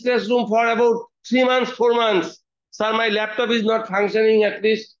to registrar's room for about 3 months, 4 months. Sir, my laptop is not functioning, at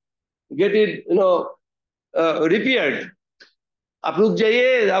least get it, repaired. आप रुक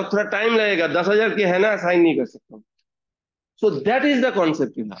जाइए, अब थोड़ा time लगेगा, 10,000 की है ना, sign नहीं कर सकता. So that is the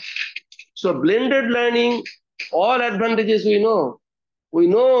concept we have. So blended learning, all advantages we know. We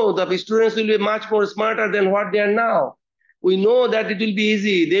know the students will be much more smarter than what they are now. We know that it will be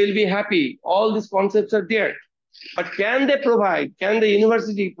easy, they will be happy. All these concepts are there. But can they provide, can the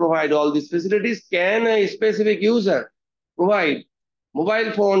university provide all these facilities? Can a specific user provide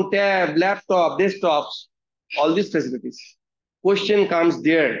mobile phone, tab, laptop, desktops, all these facilities? Question comes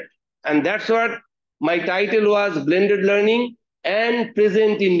there. And that's what my title was, Blended Learning and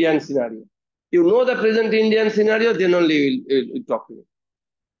Present Indian Scenario. You know the present Indian scenario, then only we'll talk to you.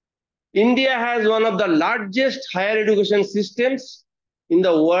 India has one of the largest higher education systems in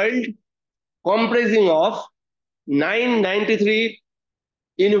the world, comprising of 993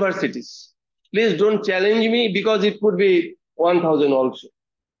 universities. Please don't challenge me because it could be 1,000 also.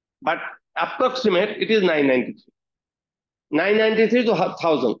 But approximate, it is 993. 993 to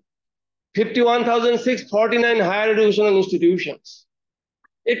 1,000. 51,649 higher educational institutions.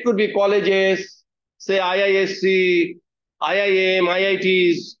 It could be colleges, say IISc, IIM,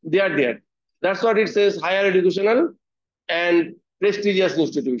 IITs, they are there. That's what it says, higher educational and prestigious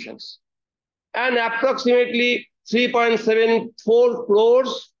institutions. And approximately 3.74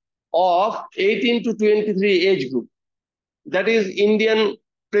 crores of 18 to 23 age group. That is Indian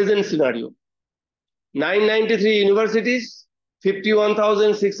present scenario. 993 universities,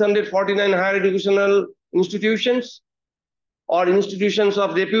 51,649 higher educational institutions or institutions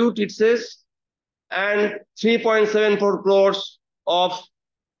of repute, it says, and 3.74 crores of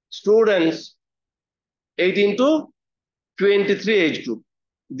students 18 to 23 age group.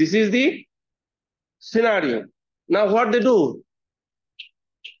 This is the scenario. Now what they do?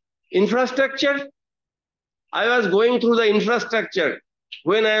 Infrastructure. I was going through the infrastructure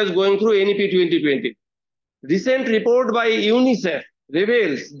when I was going through NEP 2020. Recent report by UNICEF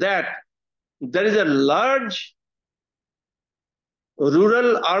reveals that there is a large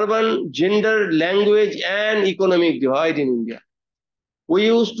rural-urban gender, language, and economic divide in India. We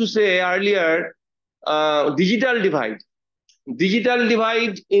used to say earlier, digital divide. Digital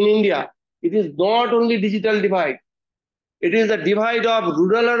divide in India, it is not only digital divide. It is the divide of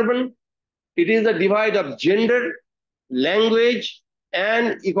rural-urban, it is the divide of gender, language,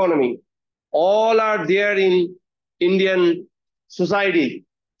 and economy. All are there in Indian society.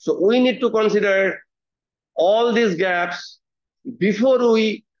 So we need to consider all these gaps before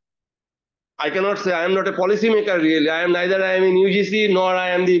I cannot say I am not a policymaker really. I am neither I am in UGC nor I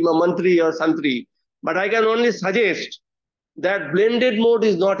am the mantri or santri. But I can only suggest that blended mode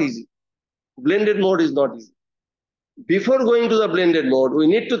is not easy. Blended mode is not easy. Before going to the blended mode, we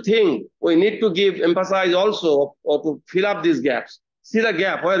need to think, we need to emphasize also or to fill up these gaps. See the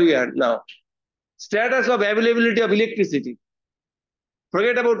gap where we are now. Status of availability of electricity.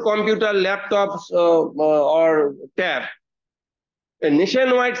 Forget about computer, laptops, or tab. A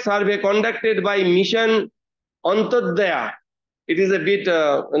nationwide survey conducted by Mission Antodaya. It is a bit,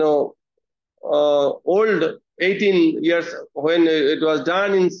 old, 18 years when it was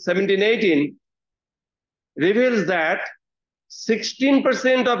done in 1718, reveals that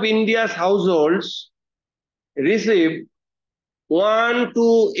 16% of India's households receive 1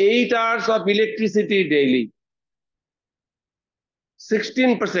 to 8 hours of electricity daily.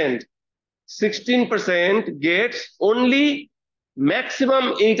 16%. 16% gets only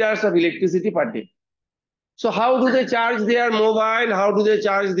maximum 8 hours of electricity per day. So how do they charge their mobile? How do they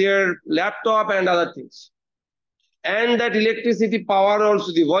charge their laptop and other things? And that electricity power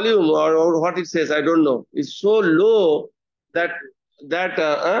also, the volume or what it says, I don't know, is so low that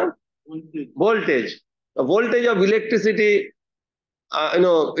voltage, the voltage of electricity,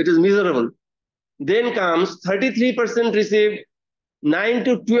 it is miserable. Then comes 33% receive 9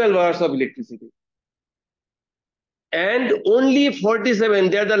 to 12 hours of electricity. And only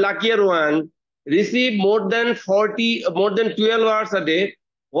 47, they are the luckier one, receive more than 12 hours a day,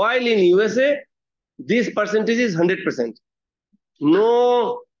 while in USA, this percentage is 100%.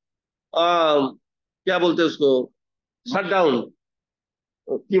 No, क्या बोलते हैं उसको, shutdown.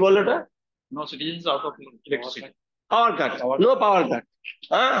 क्या बोल रहा था? No citizens out of electricity. Power cut. No power cut.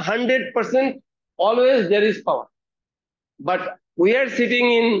 100% always there is power. But we are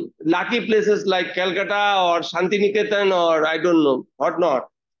sitting in lucky places like Calcutta or Shantiniketan or I don't know what not.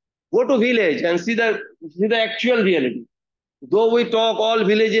 Go to village and see the actual reality. Though we talk all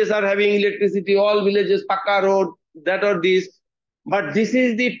villages are having electricity, all villages Pakka road, that or this, but this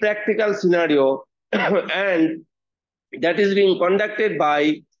is the practical scenario. And that is being conducted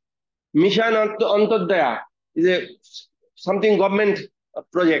by Mission Antodyaya, is a something government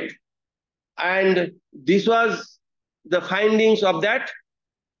project, and this was the findings of that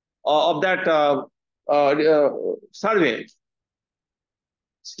survey.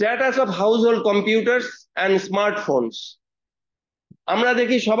 Status of household computers and smartphones. আমরা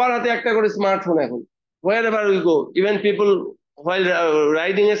দেখি সবার হাতে একটা করে smartphone এখন, wherever we go, even people while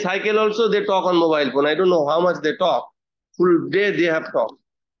riding a cycle also they talk on mobile phone. I don't know how much they talk, full day they have talked.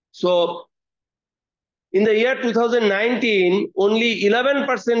 So in the year 2019, only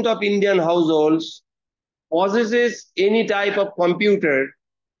 11% of Indian households possesses any type of computer,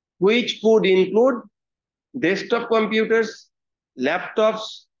 which could include desktop computers, laptops,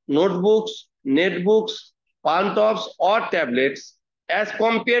 notebooks, netbooks, palmtops or tablets, as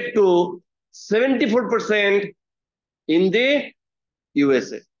compared to 74% in the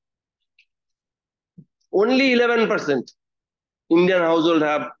USA. Only 11% Indian household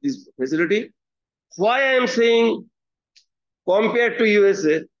have this facility. Why I am saying compared to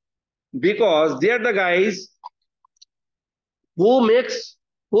USA? Because they are the guys who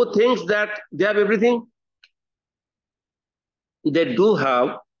thinks that they have everything. They do have.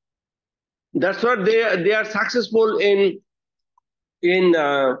 That's what they are successful in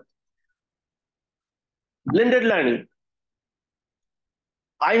blended learning.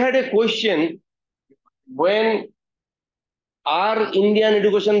 I had a question when our Indian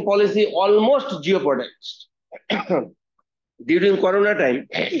education policy almost jeopardized during Corona time.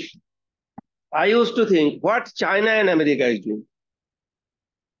 I used to think what China and America is doing.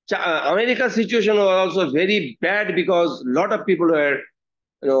 America's situation was also very bad because a lot of people were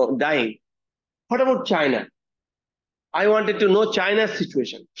dying. What about China? I wanted to know China's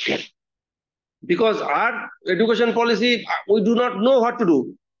situation. Because our education policy, we do not know what to do.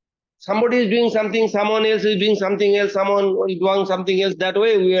 Somebody is doing something, someone else is doing something else, someone is doing something else. That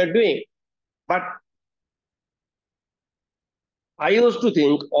way we are doing. But I used to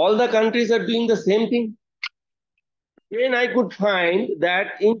think all the countries are doing the same thing. Then I could find that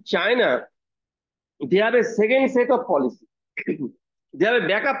in China, they have a second set of policy. They have a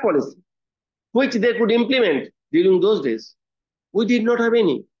backup policy, which they could implement during those days. We did not have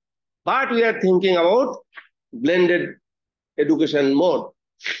any. But we are thinking about blended education mode.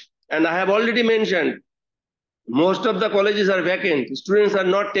 And I have already mentioned, most of the colleges are vacant. Students are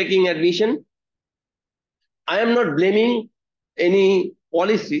not taking admission. I am not blaming any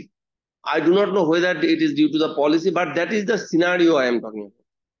policy. I do not know whether it is due to the policy, but that is the scenario I am talking about.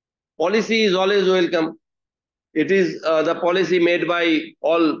 Policy is always welcome. It is the policy made by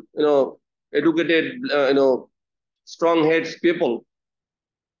all educated, strong heads people.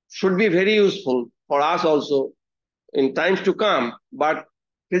 Should be very useful for us also in times to come. But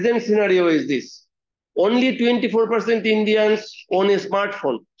present scenario is this: only 24% Indians own a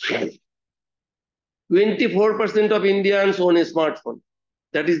smartphone. 24% of Indians own a smartphone.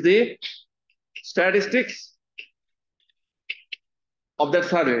 That is the statistics of that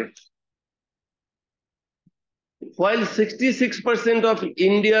survey. While 66% of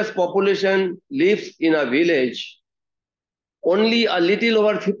India's population lives in a village, only a little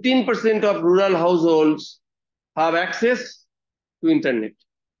over 15% of rural households have access to internet.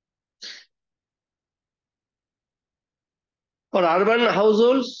 For urban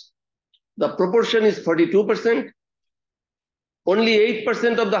households, the proportion is 42%. Only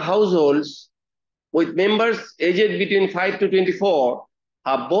 8% of the households with members aged between 5 to 24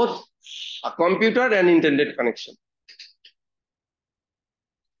 have both a computer and internet connection.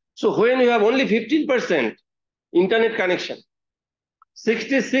 So when you have only 15% internet connection,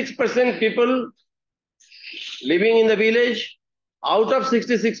 66% people living in the village, out of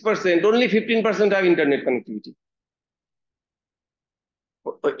 66%, only 15% have internet connectivity.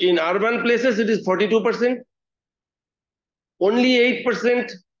 In urban places, it is 42%. Only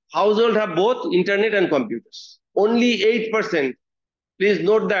 8% household have both internet and computers. Only 8%. Please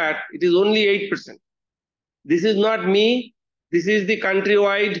note that it is only 8%. This is not me. This is the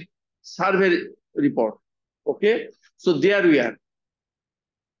countrywide survey report. Okay? So there we are.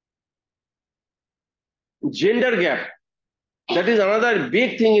 Gender gap. That is another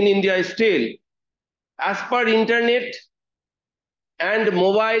big thing in India still. As per internet and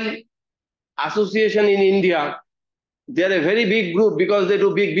mobile association in India, they are a very big group because they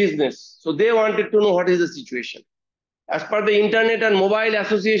do big business. So they wanted to know what is the situation. As per the Internet and Mobile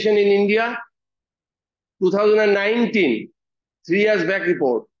Association in India, 2019, 3 years back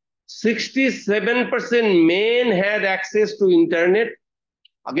report, 67% men had access to internet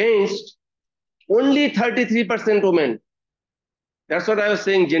against only 33% women. That's what I was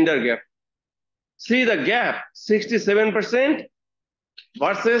saying, gender gap. See the gap, 67%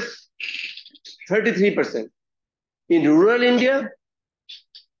 versus 33%. In rural India,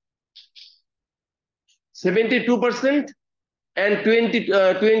 72% and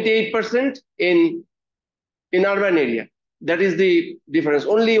 28% in urban area. That is the difference,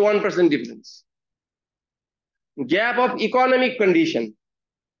 only 1% difference. Gap of economic condition.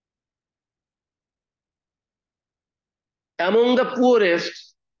 Among the poorest,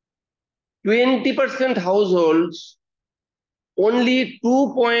 20% households, only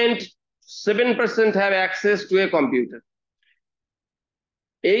 2.7% have access to a computer.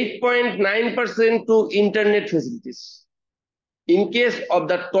 8.9% to internet facilities. In case of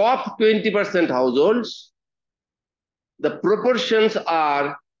the top 20% households, the proportions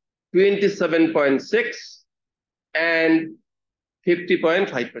are 27.6 and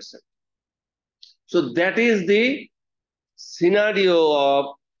 50.5%. So that is the scenario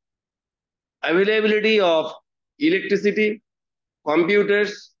of availability of electricity,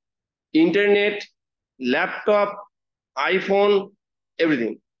 computers, internet, laptop, iPhone,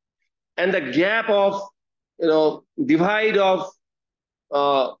 everything. And the gap of, divide of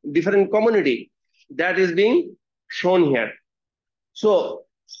different community that is being shown here. So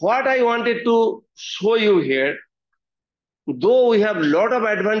what I wanted to show you here, though we have a lot of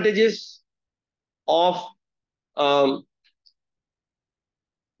advantages of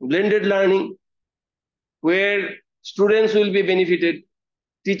blended learning, where students will be benefited,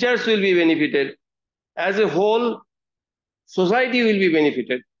 teachers will be benefited, as a whole, society will be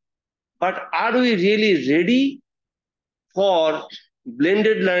benefited. But are we really ready for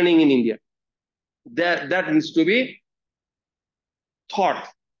blended learning in India? That needs to be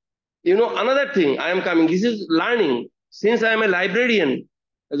thought. Another thing, I am coming, this is learning. Since I am a librarian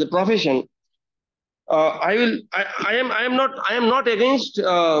as a profession, I am not against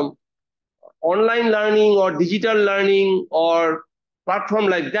online learning or digital learning or platform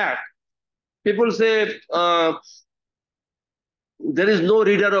like that. People say there is no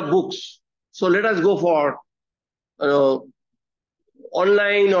reader of books, so let us go for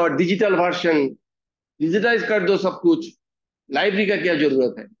online or digital version. Digitize kar do sab kuch, library ka kya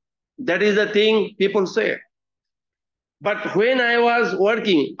zarurat hai? That is the thing people say. But when I was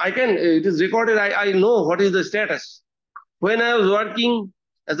working, it is recorded, I know what is the status. When I was working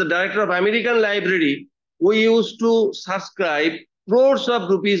as the director of American Library, we used to subscribe crores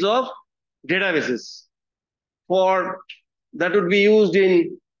of rupees of databases that would be used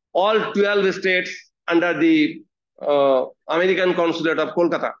in all 12 states under the American Consulate of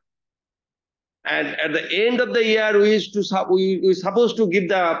Kolkata. And at the end of the year, we were supposed to give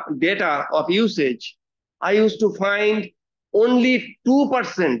the data of usage. I used to find only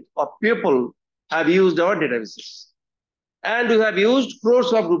 2% of people have used our databases. And we have used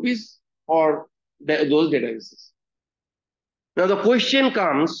crores of rupees for those databases. Now the question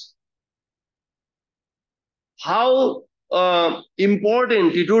comes, how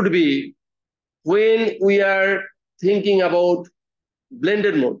important it would be when we are thinking about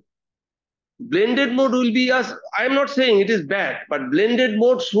blended mode. Blended mode will be, I am not saying it is bad, but blended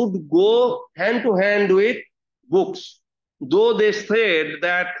mode should go hand to hand with books. Though they said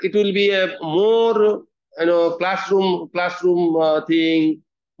that it will be a more classroom thing,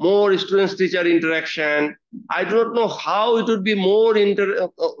 more students-teacher interaction. I do not know how it would be more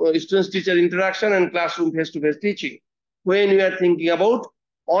students-teacher interaction and classroom face-to-face teaching when we are thinking about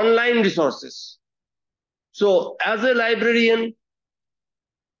online resources. So as a librarian,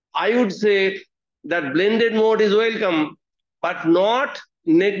 I would say that blended mode is welcome, but not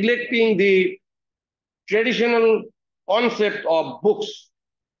neglecting the traditional concept of books.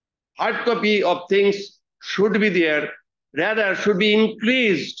 Hard copy of things should be there, rather should be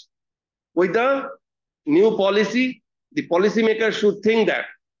increased with the new policy. The policymakers should think that.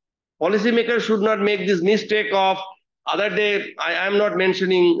 Policymakers should not make this mistake of, other day, I am not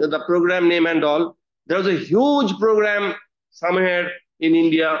mentioning the program name and all. There was a huge program somewhere in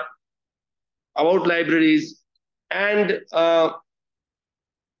India about libraries, and the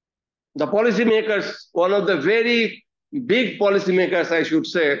policymakers, one of the very big policymakers, I should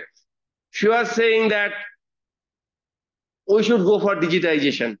say, she was saying that we should go for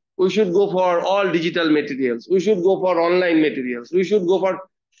digitization. We should go for all digital materials. We should go for online materials. We should go for...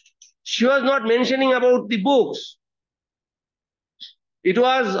 She was not mentioning about the books. It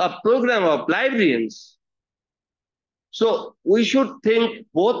was a program of librarians. So we should think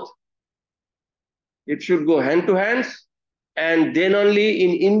both. It should go hand to hands. And then only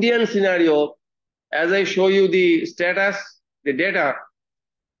in Indian scenario, as I show you the status, the data,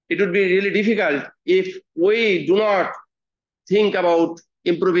 it would be really difficult if we do not think about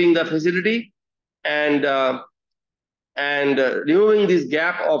improving the facility and removing this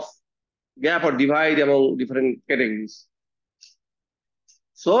gap or divide among different categories.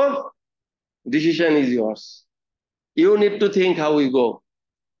 So decision is yours. You need to think how we go.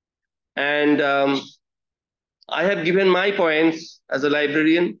 And I have given my points as a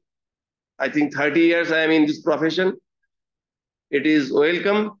librarian. I think 30 years I am in this profession. It is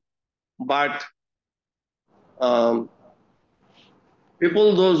welcome, but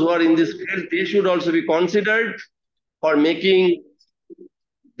people, those who are in this field, they should also be considered for making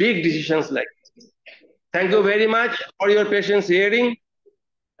big decisions like this. Thank you very much for your patience hearing.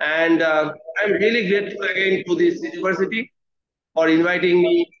 And I'm really grateful again to this university for inviting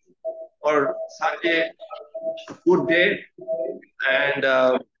me for such a good day and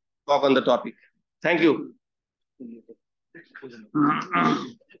talk on the topic. Thank you.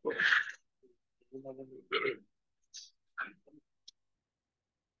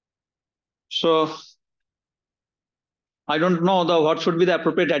 So I don't know what should be the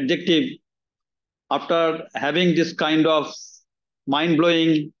appropriate adjective after having this kind of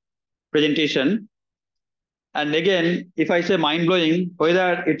mind-blowing presentation. And again, if I say mind-blowing,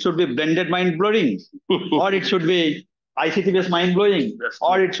 whether it should be blended mind-blowing or it should be ICT-based mind-blowing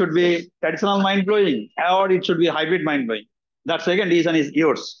or it should be traditional mind-blowing or it should be hybrid mind-blowing. That second decision is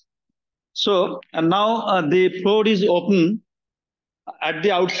yours. So, and now the floor is open. At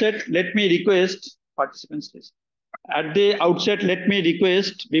the outset, let me request participants, please. At the outset, let me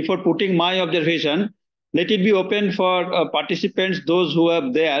request, before putting my observation, let it be open for participants, those who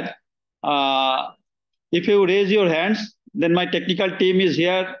are there. If you raise your hands, then my technical team is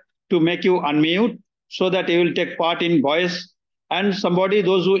here to make you unmute so that you will take part in voice. And somebody,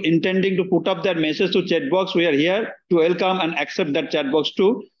 those who intending to put up their message to chat box, we are here to welcome and accept that chat box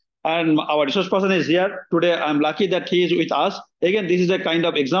too. And our resource person is here today. I'm lucky that he is with us. Again, this is a kind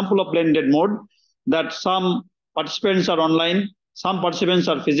of example of blended mode, that some participants are online, some participants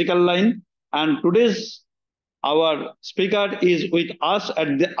are physical line, and today's our speaker is with us at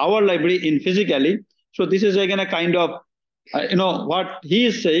our library in physically. So this is again a kind of, what he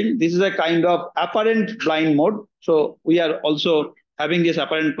is saying, this is a kind of apparent blind mode. So we are also having this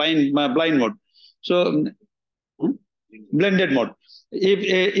apparent blind mode. So blended mode. If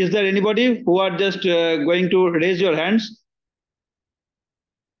is there anybody who are just going to raise your hands?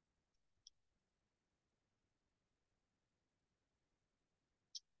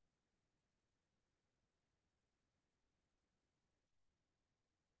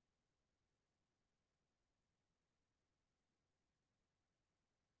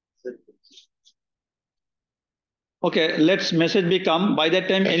 Okay, let's message be come. By that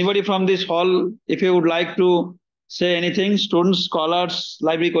time, anybody from this hall, if you would like to say anything, students, scholars,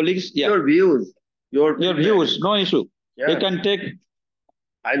 library colleagues, yeah. Your views. Your views, no issue. Yeah. You can take.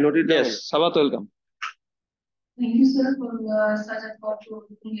 I noted down. Yes, Sabat, welcome. Thank you, sir, for such a thoughtful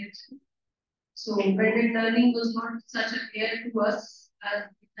lecture. So, blended learning was not such a clear to us as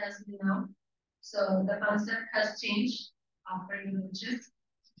it has been now. So, the concept has changed after the lecture.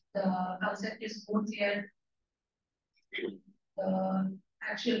 The concept is more clear. The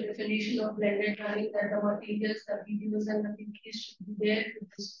actual definition of blended learning, that the materials, the videos, and the PPTs should be there to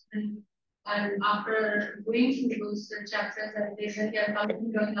the student. And after going through those chapters and they are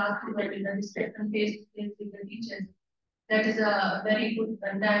coming to the classroom and the discussion face to face with the teachers, that is a very good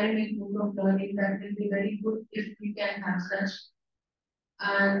and dynamic mode of learning that will be very good if we can have such.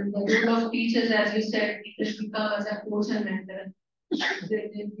 And the role of teachers, as you said, teachers become as a coach and mentor. There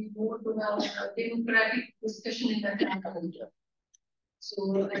will be more to the democratic discussion in the class.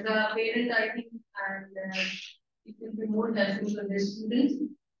 So as a parent, I think, and it will be more helpful for the students.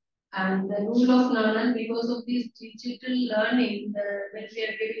 And the role of learner, because of this digital learning, when we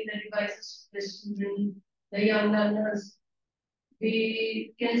are giving the devices to the student, the young learners,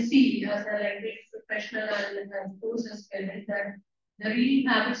 we can see as a language professional and of course as parents that the reading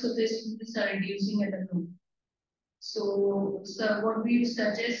habits of the students are reducing at the moment. So what we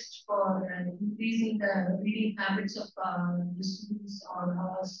suggest for increasing the reading habits of the students or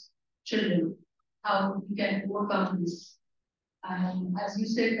our children, how we can overcome this. And as you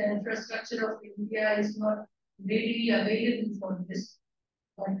said, the infrastructure of India is not readily available for this.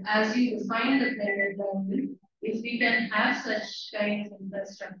 But as you define the blended learning, if we can have such kind of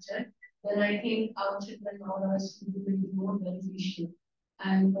infrastructure, then I think our children or our students will be more beneficial.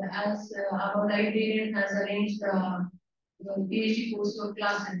 And as our librarian has arranged the PhD postdoc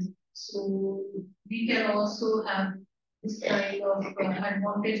classes, so we can also have this kind of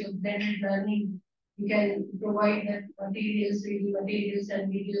advantage of blended learning. We can provide that materials, reading materials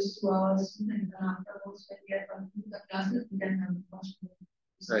and videos to our students, and afterwards when we are coming to the classes, we can have much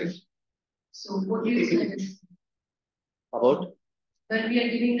more. Right. So what do you suggest? About? When we are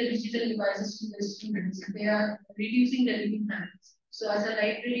giving the digital devices to the students, they are reducing the reading habits. So as a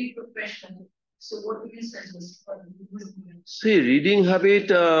library professional, so what do you suggest for them? See, reading habit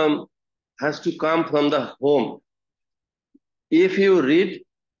has to come from the home. If you read,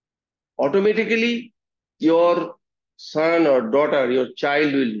 automatically your son or daughter, your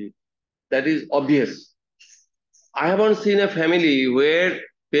child will read. That is obvious. I haven't seen a family where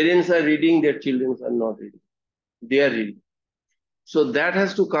parents are reading, their children are not reading. They are reading. So that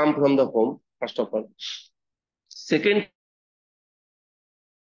has to come from the home, first of all. Second,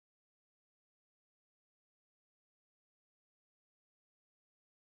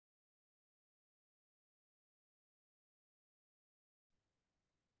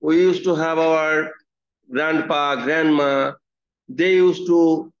 we used to have our grandpa, grandma, they used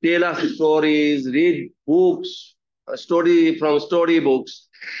to tell us stories, read books, story from storybooks.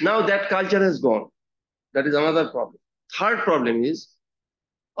 Now that culture has gone. That is another problem. Third problem is,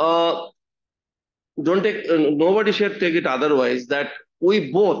 nobody should take it otherwise, that we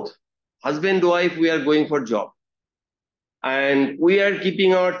both, husband, wife, we are going for job. And we are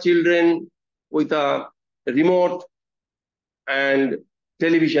keeping our children with a remote and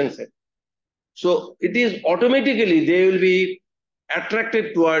television set. So it is automatically they will be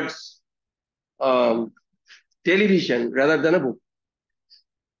attracted towards television rather than a book.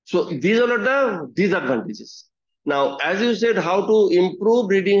 So these are the disadvantages. Now, as you said, how to improve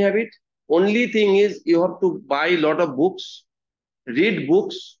reading habit? Only thing is you have to buy a lot of books, read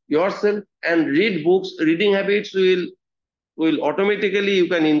books yourself, and read books. Reading habits will automatically you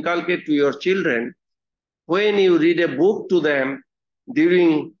can inculcate to your children when you read a book to them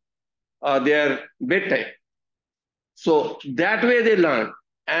during their bedtime. So that way they learn.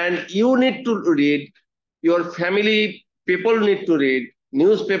 And you need to read, your family people need to read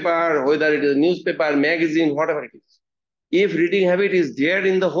newspaper, whether it is newspaper, magazine, whatever it is. If reading habit is there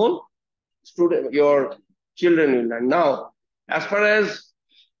in the home, your children will learn. Now, as far as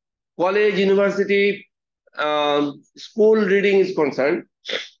college, university, school reading is concerned,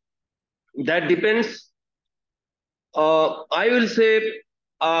 that depends. I will say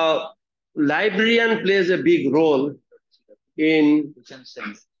librarian plays a big role in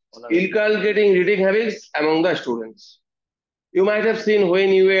inculcating reading habits among the students. You might have seen when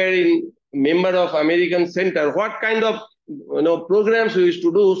you were in member of American Center, what kind of programs we used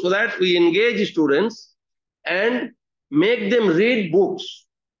to do so that we engage students and make them read books.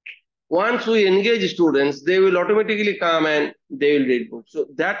 Once we engage students, they will automatically come and they will read books. So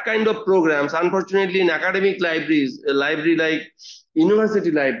that kind of programs, unfortunately, in academic libraries, a library like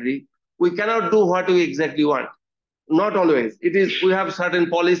university library, we cannot do what we exactly want. Not always. It is, we have certain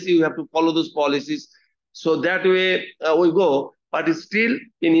policy, we have to follow those policies. So that way we go, but still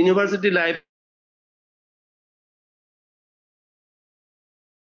in university life,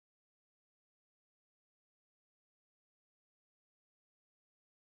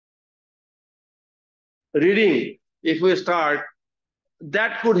 reading, if we start,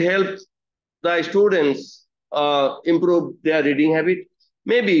 that could help the students improve their reading habit.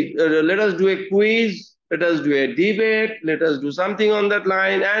 Maybe let us do a quiz, let us do a debate, let us do something on that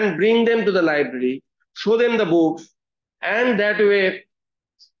line and bring them to the library, show them the books, and that way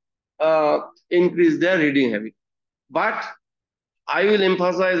increase their reading habit. But I will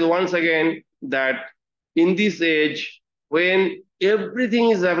emphasize once again that in this age, when everything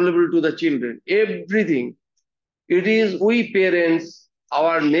is available to the children, everything, it is we parents,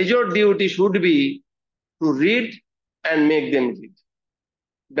 our major duty should be to read and make them read.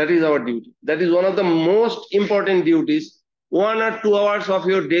 That is our duty. That is one of the most important duties. 1 or 2 hours of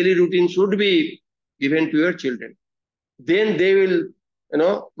your daily routine should be given to your children. Then they will,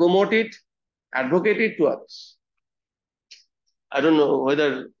 promote it, advocate it to others. I don't know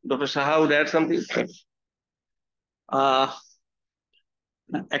whether Dr. Saha would add something.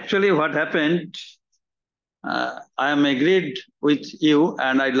 Actually, what happened, I am agreed with you,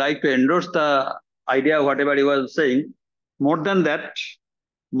 and I'd like to endorse the idea, whatever you were saying. More than that,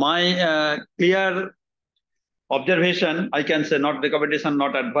 my clear observation, I can say, not recommendation,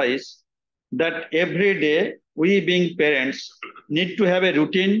 not advice, that every day we being parents need to have a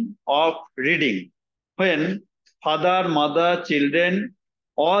routine of reading, when father, mother, children,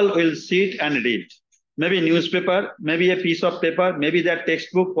 all will sit and read. Maybe newspaper, maybe a piece of paper, maybe that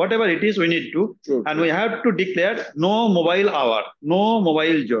textbook, whatever it is, we need to. Sure. And we have to declare no mobile hour, no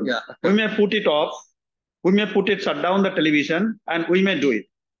mobile zone. Yeah. We may put it off, we may put it, shut down the television, and we may do it.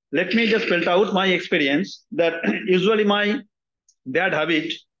 Let me just spell out my experience that usually my bad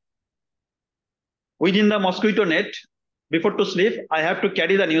habit, within the mosquito net, before to sleep, I have to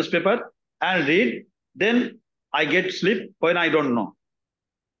carry the newspaper and read, then I get sleep when I don't know.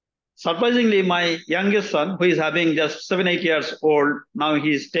 Surprisingly, my youngest son, who is having just 7-8 years old, now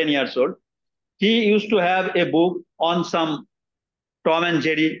he is 10 years old, he used to have a book on some Tom and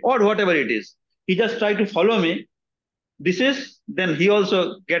Jerry or whatever it is. He just tried to follow me. Then he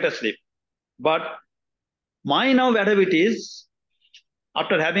also get asleep. But my now bad habit is,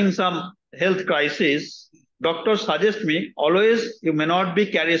 after having some health crisis, doctors suggest me always you may not be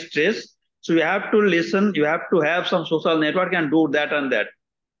carry stress. So you have to listen, you have to have some social network and do that and that.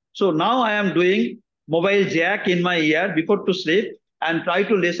 So now I am doing mobile jack in my ear before to sleep and try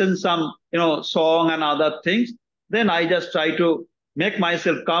to listen some song and other things. Then I just try to make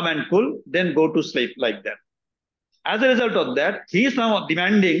myself calm and cool, then go to sleep like that. As a result of that, he is now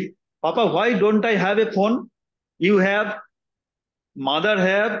demanding, Papa, why don't I have a phone? You have, mother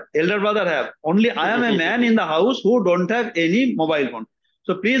have, elder brother have. Only I am a man in the house who don't have any mobile phone.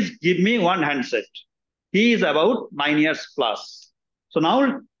 So please give me one handset. He is about 9 years plus. So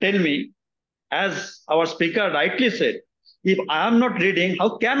now tell me, as our speaker rightly said, if I am not reading,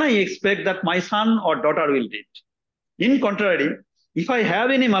 how can I expect that my son or daughter will read? In contrary, if I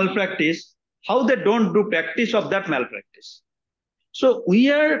have any malpractice, how they don't do practice of that malpractice. So we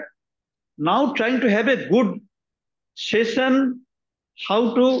are now trying to have a good session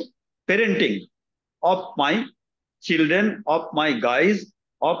how to parenting of my children, of my guys,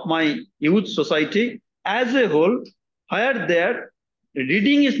 of my youth society as a whole, where their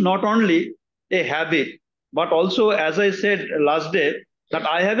reading is not only a habit, but also, as I said last day, that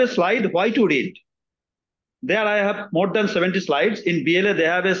I have a slide, why to read. There I have more than 70 slides. In BLA, they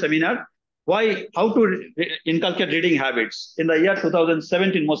have a seminar, how to inculcate reading habits in the year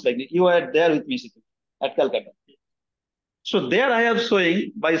 2017, most likely. You were there with me at Calcutta. So there I have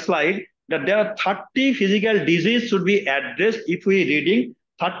showing by slide that there are 30 physical diseases should be addressed if we reading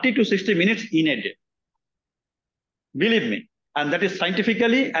 30 to 60 minutes in a day. Believe me. And that is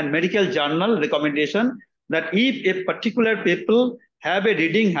scientifically and medical journal recommendation that if a particular people have a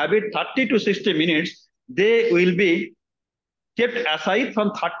reading habit 30 to 60 minutes, they will be kept aside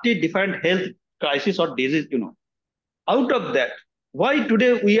from 30 different health crises or diseases, Out of that, why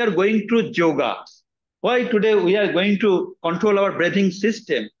today we are going to yoga? Why today we are going to control our breathing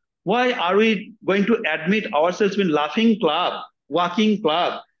system? Why are we going to admit ourselves in laughing club, walking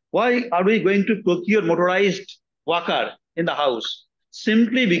club? Why are we going to procure motorized walker in the house?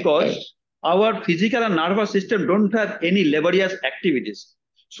 Simply because our physical and nervous system don't have any laborious activities.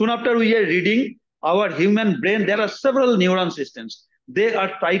 Soon after we are reading, our human brain, there are several neuron systems. They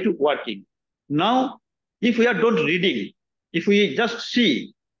are trying to working. Now, if we are not reading, if we just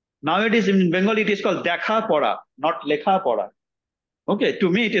see, nowadays in Bengal it is called dekha pora, not lekha pora. Okay, to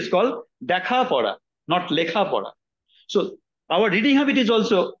me it is called dekha pora, not lekha pora. So our reading habit is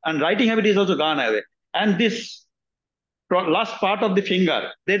also, and writing habit is also gone away. And this last part of the finger,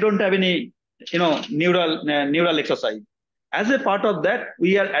 they don't have any, neural exercise. As a part of that,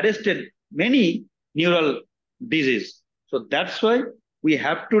 we are arrested many neural disease. So that's why we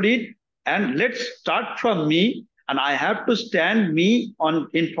have to read. And let's start from me. And I have to stand me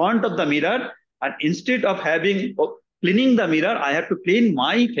in front of the mirror. And instead of cleaning the mirror, I have to clean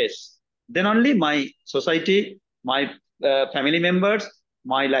my face. Then only my society, my family members,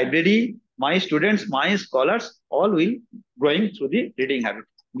 my library, my students, my scholars, all will growing through the reading habit.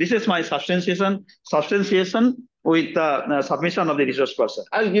 This is my substantiation with the submission of the resource person.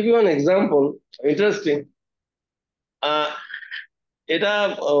 I'll give you an example. Interesting. I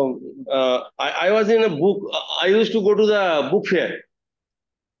was in a book. I used to go to the book fair,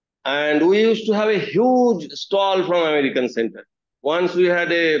 and we used to have a huge stall from American Center. Once we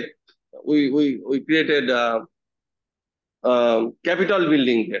had we created a Capitol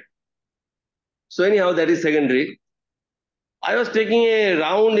building there. So anyhow, that is secondary. I was taking a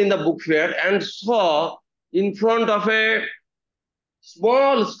round in the book fair and saw in front of a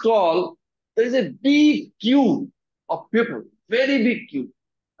small stall, there is a big queue of people, very big queue.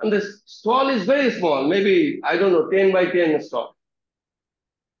 And the stall is very small, maybe, I don't know, 10 by 10 stall.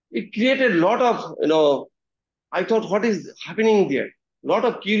 It created a lot of, I thought, what is happening there? A lot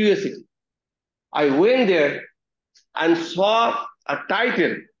of curiosity. I went there and saw a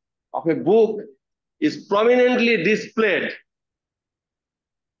title of a book is prominently displayed.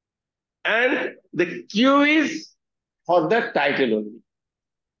 And the queue is for that title only.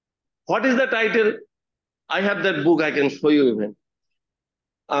 What is the title? I have that book, I can show you even.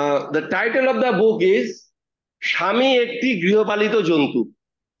 The title of the book is Shami Ekti Grihopalito Jontu.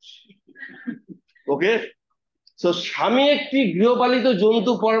 Okay? So Shami Ekti Grihopalito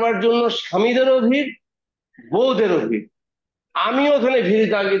Jontu পড়বার জন্য স্বামীদেরও ভিড়, বউদেরও ভিড়. আমিও ওখানে ভিড়ে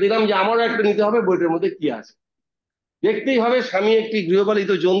দাঁড়িয়ে দিলাম যে আমারও একটা নিতে হবে, বইটার মধ্যে কি আছে দেখতেই হবে। স্বামী একটি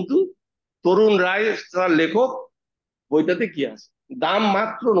গৃহপালিত জন্তু, তরুণ রায় তার লেখক, বইটাতে কি আছে, দাম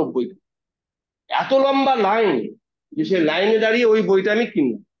মাত্র 90 টাকা। এত লম্বা লাইন যে সে লাইনে দাঁড়িয়ে ওই বইটা আমি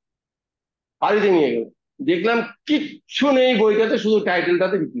কিনলাম, বাড়িতে নিয়ে গেলাম, দেখলাম কিচ্ছু নেই বইটাতে, শুধু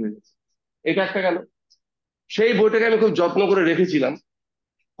টাইটেলটাতে বিক্রি হয়ে গেছে। এটা একটা গেল। সেই বইটাকে আমি খুব যত্ন করে রেখেছিলাম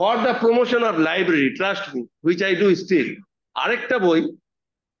for the promotion of library, trust me, which I do still. আরেকটা বই,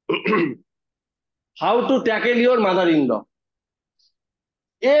 how to tackle your mother in law.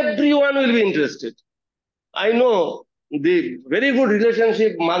 Everyone will be interested. I know the very good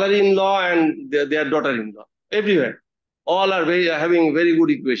relationship mother-in-law and their daughter-in-law everywhere. All are having very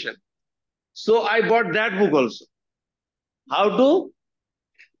good equation. So I bought that book also. How to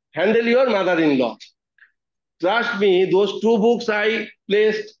handle your mother-in-law. Trust me, those two books I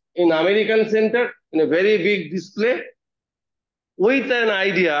placed in American Center in a very big display with an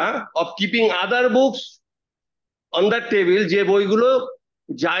idea of keeping other books on that table. Je boigulo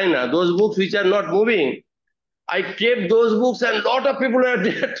jay na, those books which are not moving. I kept those books and a lot of people are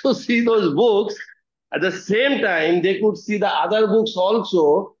there to see those books. At the same time, they could see the other books also,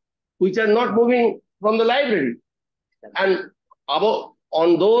 which are not moving from the library. And about on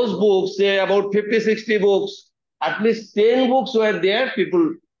those books, say about 50, 60 books, at least 10 books were there, people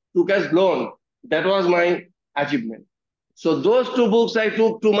took as loan. That was my achievement. So those two books I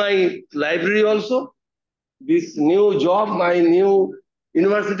took to my library also, this new job, my new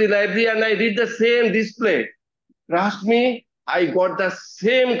university library, and I did the same display. Trust me, I got the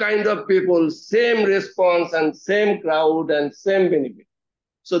same kind of people, same response and same crowd and same benefit.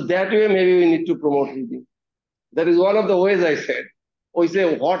 So that way, maybe we need to promote reading. That is one of the ways I said. We say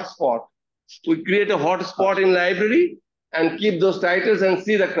hotspot. We create a hotspot in library and keep those titles and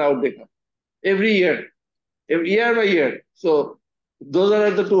see the crowd they come. Every year by year. So those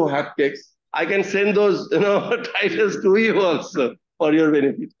are the two hotcakes. I can send those titles to you also for your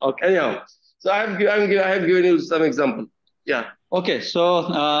benefit. Okay, anyhow. So I have given you some example. Yeah. Okay, so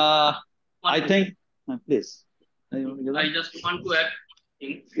I think, please. I just want to add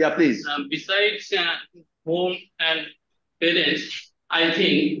thing. Yeah, please. Besides home and parents, I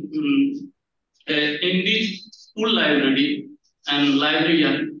think in this school library and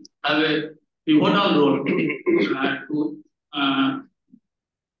librarian have a pivotal role to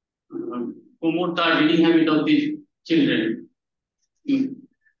promote the reading habit of these children.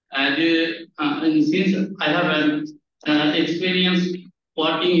 And since I have an experience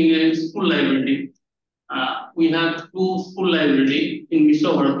working in a school library, we have two school libraries in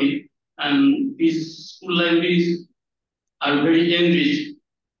Vishwabharati, and these school libraries are very enriched.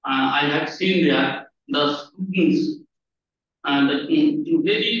 I have seen there the students and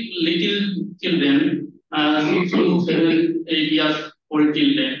very little children, 6 to 7, 8 years old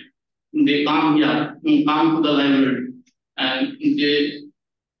children, they come here, come to the library, and they,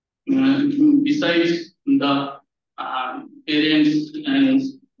 besides the parents and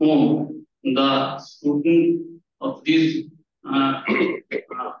home, the student of this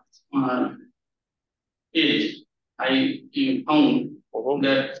age, I found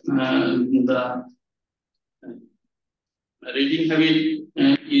that the reading habit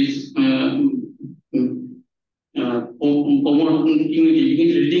is promoting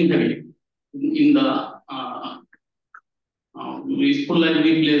reading habit in the school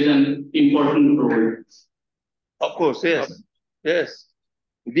library plays an important role. Of course, yes. Yes.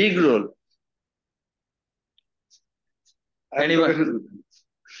 Big role. Anyone?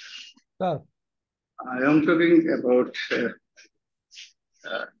 I am talking about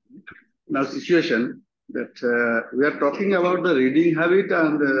now situation that we are talking about the reading habit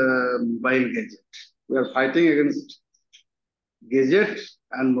and mobile gadget. We are fighting against gadget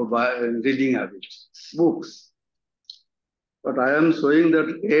and mobile reading habits, books. But I am showing that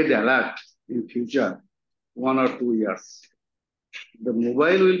red alert in future, 1 or 2 years. The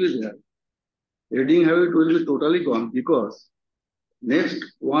mobile will be there. Reading habit will be totally gone because next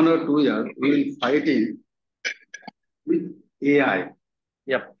 1 or 2 years we will fighting with AI.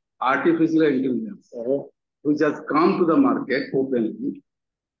 Yep. Artificial intelligence, which has come to the market openly,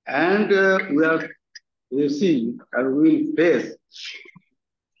 and we are facing and we will face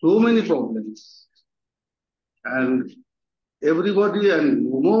so many problems. And everybody and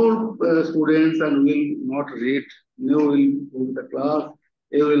more students and will not read, they will go to the class,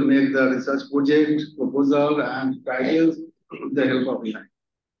 they will make the research project, proposal, and titles with the help of AI.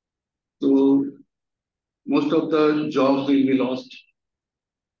 So most of the jobs will be lost.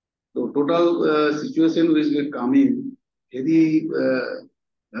 So total situation which will come in very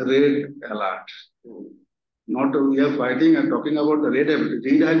red alert. Not we are fighting and talking about the red habit.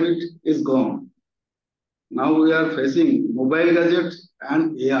 Read habit is gone. Now we are facing mobile gadgets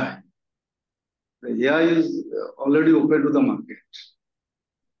and AI. The AI is already open to the market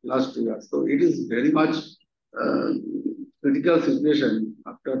last 2 years. So it is very much critical situation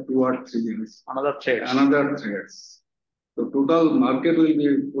after 2 or 3 years. Another threat. Another threats. So total market will be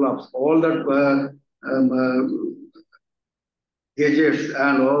collapsed. All that gadgets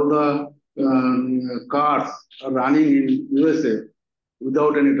and all the cars are running in USA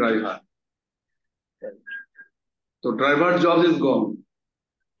without any driver. So driver job is gone.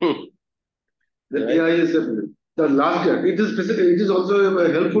 The AI is the last year. It is also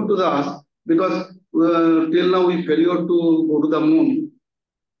helpful to us because till now we failure to go to the moon,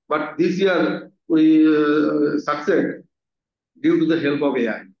 but this year we succeed due to the help of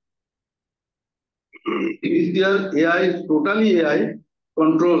AI. This year AI is totally AI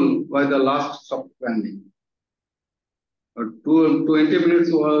controlled by the last soft landing. 20 minutes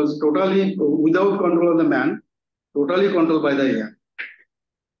was totally without control of the man, totally controlled by the AI.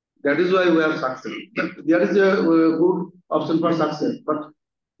 That is why we have success. There is a good option for success, but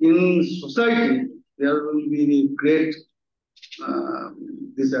in society there will be great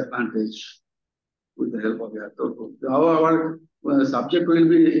disadvantage with the help of AI. So our subject will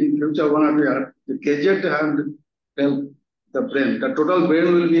be in future 1 or 2 years. The gadget and help the brain. The total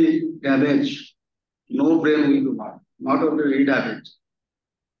brain will be damaged. No brain will be harmed. Not only read habit.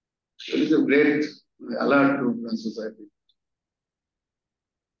 It is a great alert to the society.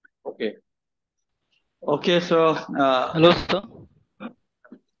 Okay. Okay, so Hello, sir.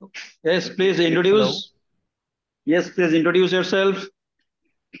 yes, please introduce. Hello. Yes, please introduce yourself.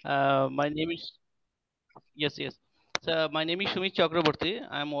 My name is yes. So my name is Sumit Chakraborty.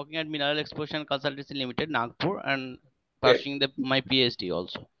 I am working at Mineral Exploration Consultancy Limited, Nagpur, and pursuing my PhD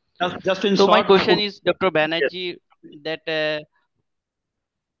also. Just in so short, my question is, Dr. Banerjee, that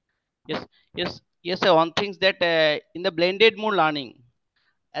yes, sir. One thing that in the blended mode learning,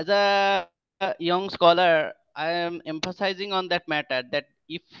 as a young scholar, I am emphasizing on that matter that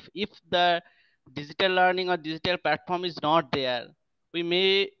if the digital learning or digital platform is not there, we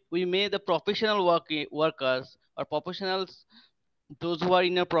may the professional workers or professionals, those who are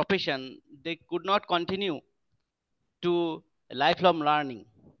in a profession, they could not continue to lifelong learning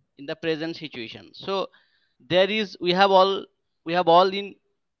in the present situation. So we have all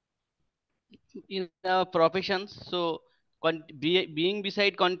in our professions. So being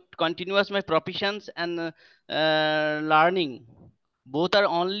beside continuous my professions and learning, both are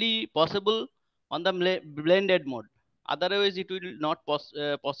only possible on the blended mode. Otherwise it will not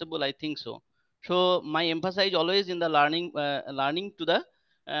possible, I think so. So my emphasis always in the learning to the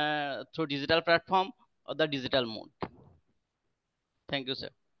through digital platform or the digital mode. Thank you, sir.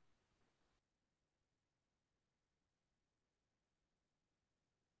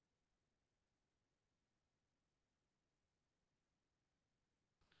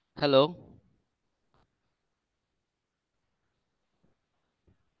 Hello.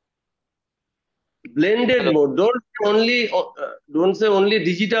 Blended Hello. mode. Don't say only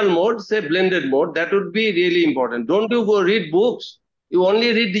digital mode. Say blended mode. That would be really important. Don't you go read books. You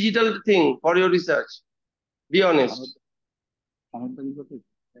only read digital thing for your research. Be honest.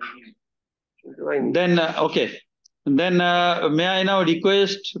 Then okay. Then may I now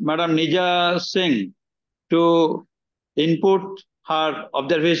request Madam Nija Singh to input her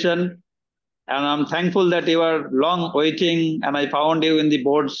observation. And I'm thankful that you are long waiting, and I found you in the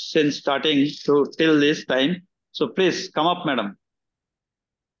board since starting to till this time. So please come up, madam.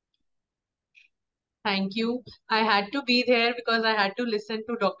 Thank you. I had to be there because I had to listen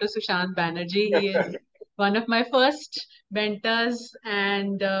to Dr. Sushanta Banerjee. He is one of my first mentors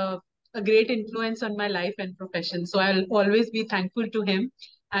and a great influence on my life and profession. So I'll always be thankful to him.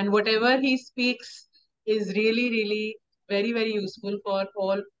 And whatever he speaks is really, really very, very useful for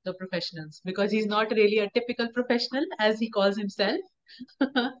all the professionals, because he's not really a typical professional, as he calls himself.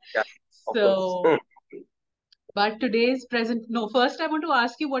 Yeah, so but today's present, no, first I want to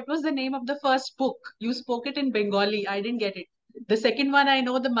ask you, what was the name of the first book? You spoke it in Bengali. I didn't get it. The second one, I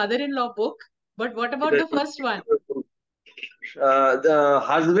know, the mother-in-law book. But what about the first one? The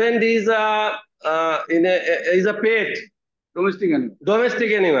husband is a pet. Domestic animal.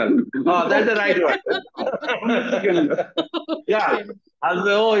 Domestic animal. Oh, that's the right one. Yeah. Okay.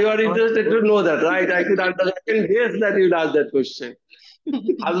 Oh, you are interested to know that, right? I can guess that you'll ask that question.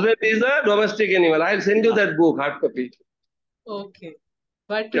 Husband is a domestic animal. I'll send you that book, hard copy. Okay.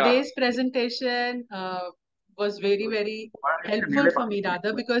 But today's presentation was very, very helpful for me,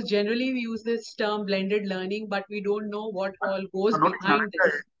 rather, because generally we use this term blended learning, but we don't know what all goes behind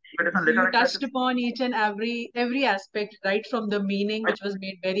this. You touched upon each and every aspect, right from the meaning, which was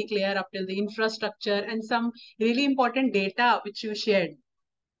made very clear, up till the infrastructure and some really important data which you shared.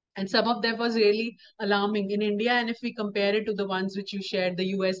 And some of them was really alarming in India. And if we compare it to the ones which you shared, the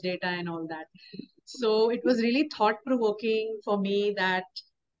US data and all that. So it was really thought-provoking for me that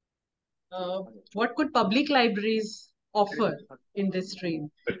what could public libraries offer in this stream?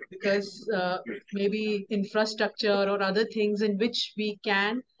 Because maybe infrastructure or other things in which we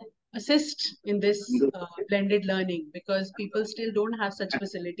can assist in this blended learning, because people still don't have such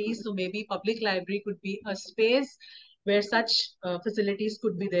facilities. So maybe public library could be a space where such facilities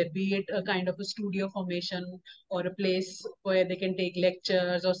could be there, be it a kind of a studio formation or a place where they can take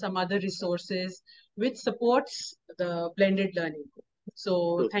lectures or some other resources which supports the blended learning.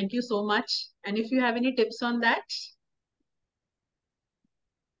 So thank you so much. And if you have any tips on that?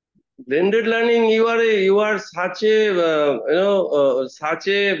 Blended learning, you are such a such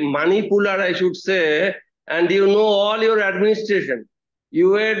a money puller, I should say, and you know all your administration.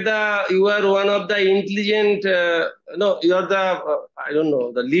 You are one of the intelligent. You are the I don't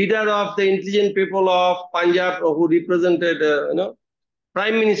know, the leader of the intelligent people of Punjab who represented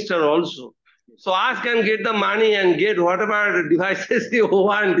Prime Minister also. So ask and get the money and get whatever devices you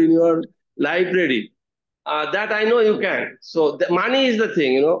want in your library. That I know you can. So the money is the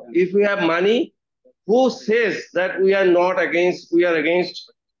thing, If we have money, who says that we are against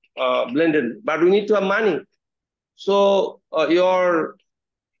blended? But we need to have money. So your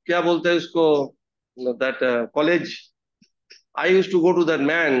kya bolte usko, that college. I used to go to that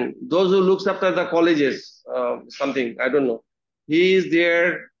man. Those who looks after the colleges, something I don't know. He is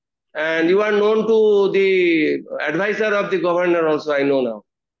there, and you are known to the advisor of the governor also. I know now.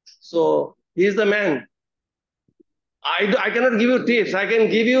 So he is the man. I cannot give you tips. I can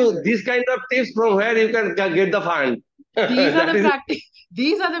give you this kind of tips from where you can get the fund. These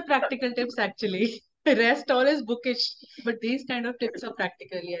are the practical tips actually. The rest all is bookish, but these kind of tips are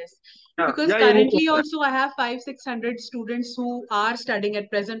practical, yes. Because currently also I have 500-600 students who are studying at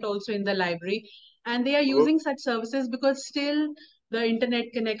present also in the library, and they are using such services because still the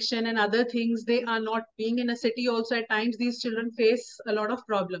internet connection and other things, they are not being in a city also. At times these children face a lot of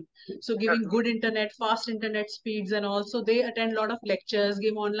problem. So giving good internet, fast internet speeds, and also they attend a lot of lectures,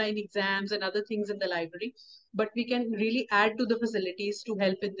 give online exams and other things in the library. But we can really add to the facilities to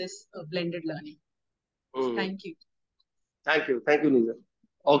help in this blended learning. Thank you. Thank you, Nizar.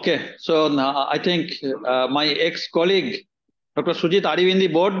 Okay, so now I think my ex-colleague, Dr. Sujit, are you in the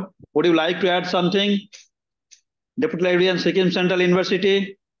board? Would you like to add something? Deputy Librarian, Sikkim Central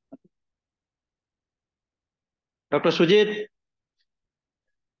University. Dr. Sujit,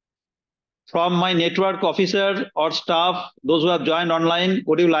 from my network officer or staff, those who have joined online,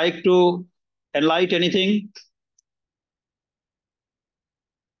 would you like to enlighten anything?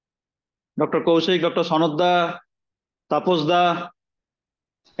 Dr. Kaushik, Dr. Sanodda, Taposda,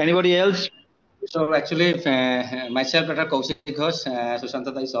 anybody else? So actually, myself, Dr. Kaushik Ghosh,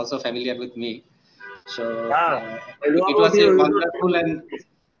 Sushanta is also familiar with me. So it was a wonderful, and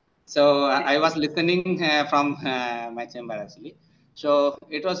so I was listening from my chamber actually. So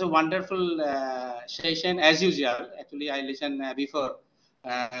it was a wonderful session as usual. Actually, I listened before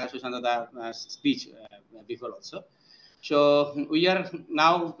Sushanta speech before also. So we are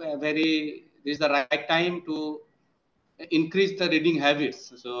now this is the right time to increase the reading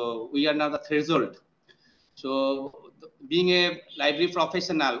habits. So we are now the threshold. So being a library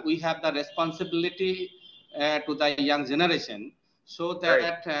professional, we have the responsibility to the young generation so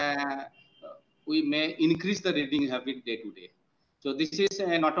that we may increase the reading habit day to day. So this is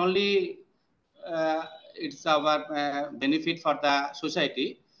not only it's our benefit for the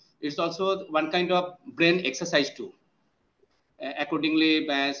society, it's also one kind of brain exercise too. Accordingly,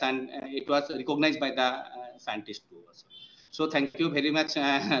 it was recognized by the scientists too also. So thank you very much,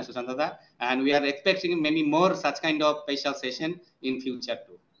 Sushanta, and we are expecting many more such kind of special session in future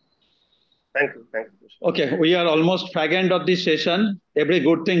too. Thank you. Okay, we are almost fragment of this session. Every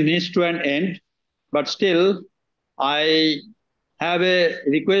good thing needs to an end, but still, I have a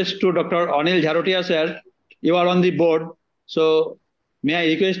request to Dr. Anil Jharotia sir. You are on the board, so may I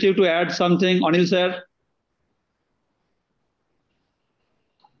request you to add something, Anil sir?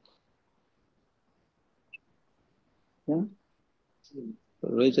 Yeah.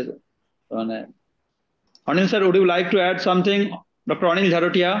 Anil sir, would you like to add something? Dr. Anil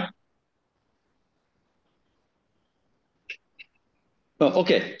Jharotia? Oh,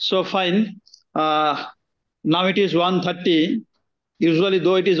 okay, so fine. Now it is 1:30. Usually,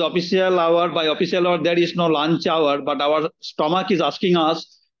 though it is official hour, by official hour, there is no lunch hour, but our stomach is asking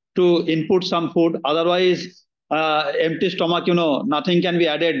us to input some food. Otherwise, empty stomach, nothing can be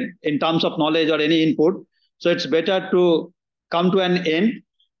added in terms of knowledge or any input. So it's better to come to an end.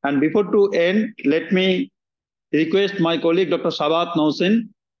 And before to end, let me request my colleague, Dr. Sabat Nausin,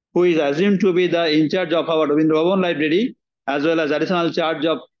 who is assumed to be the in charge of our Rabindra Bhavan Library, as well as additional charge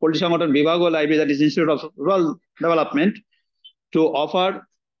of Policy Sangathon Vibhago Library, that is Institute of Rural Development, to offer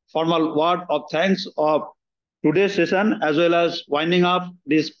formal word of thanks of today's session, as well as winding up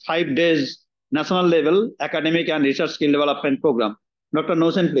this 5 days national level academic and research skill development program. Dr.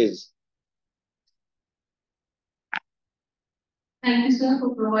 Nausin, please. Thank you, sir,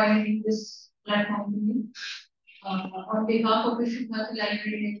 for providing this platform to me. On behalf of the Sushanta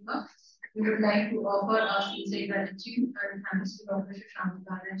Library Network, we would like to offer our sincere gratitude and thanks to Dr. Sushanta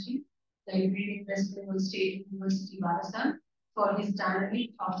Banerjee, Librarian President of State University Barasat, for his dynamic,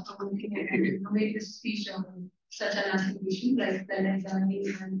 thought-provoking, and innovative speech on such an aspiration like the journey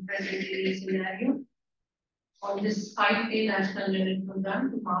and present day scenario on this 5-day national level program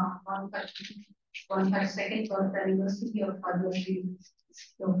to mark 152nd birth anniversary of Padmashree,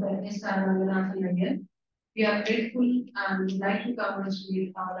 Dr. Ranganathan Iyer. We are grateful and would like to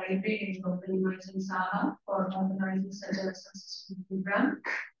congratulate our librarian, Dr. Iyer Saha, for organizing such a successful program.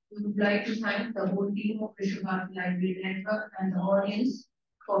 We would like to thank the whole team of Sushanta Library Network and the audience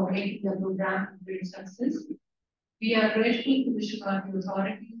for making the program a great success. We are grateful to the Sushanta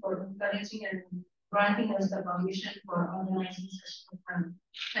Authority for encouraging and granting us the permission for organizing such a program.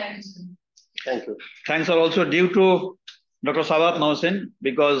 Thank you, sir. Thank you. Thanks are also due to Dr. Sabat Nausin,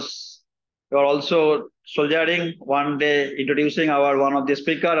 because you are also soldiering one day, introducing our one of the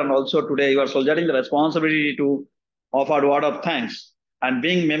speaker, and also today you are soldiering the responsibility to offer word of thanks. And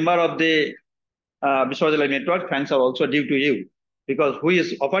being member of the Vishwavidyalaya Network, thanks are also due to you, because who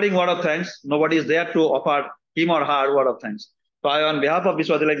is offering word of thanks? Nobody is there to offer him or her word of thanks. So I, on behalf of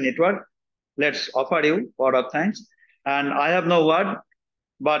Vishwavidyalaya Network, let's offer you word of thanks. And I have no word,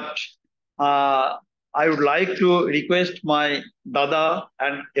 but I would like to request my Dada,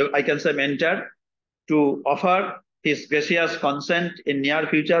 and I can say mentor, to offer his gracious consent in near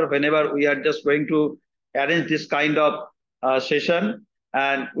future whenever we are just going to arrange this kind of session.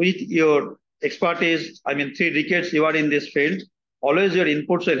 And with your expertise, I mean 3 decades you are in this field, always your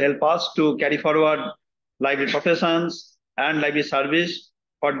inputs will help us to carry forward library professions and library service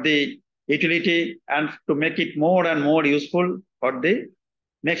for the utility, and to make it more and more useful for the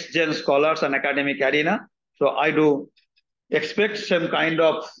next gen scholars and academic arena. So I do expect some kind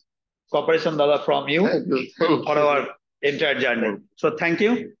of cooperation, Dada, from you for our entire journey. So thank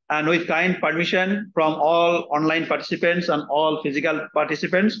you. And with kind permission from all online participants and all physical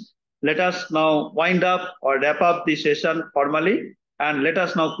participants, let us now wind up or wrap up the session formally, and let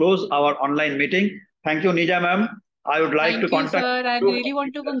us now close our online meeting. Thank you, Nija ma'am. I would like to contact you, sir. I really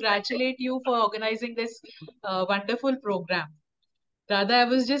want to congratulate you for organizing this wonderful program. Rather, I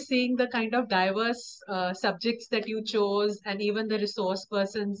was just seeing the kind of diverse subjects that you chose, and even the resource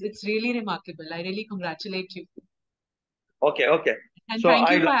persons. It's really remarkable. I really congratulate you. Okay. And so thank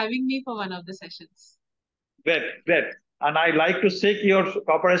you for having me for one of the sessions. Great. And I'd like to seek your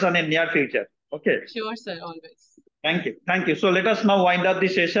cooperation in near future. Okay. Sure, sir, always. Thank you. So let us now wind up the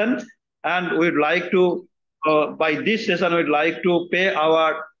session, and we'd like to, by this session, we'd like to pay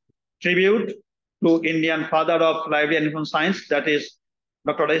our tribute to Indian father of library and information science, that is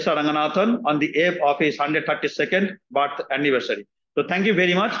Dr. Iyer Ranganathan, on the eve of his 132nd birth anniversary. So thank you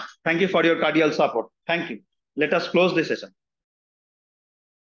very much. Thank you for your cordial support. Thank you. Let us close the session.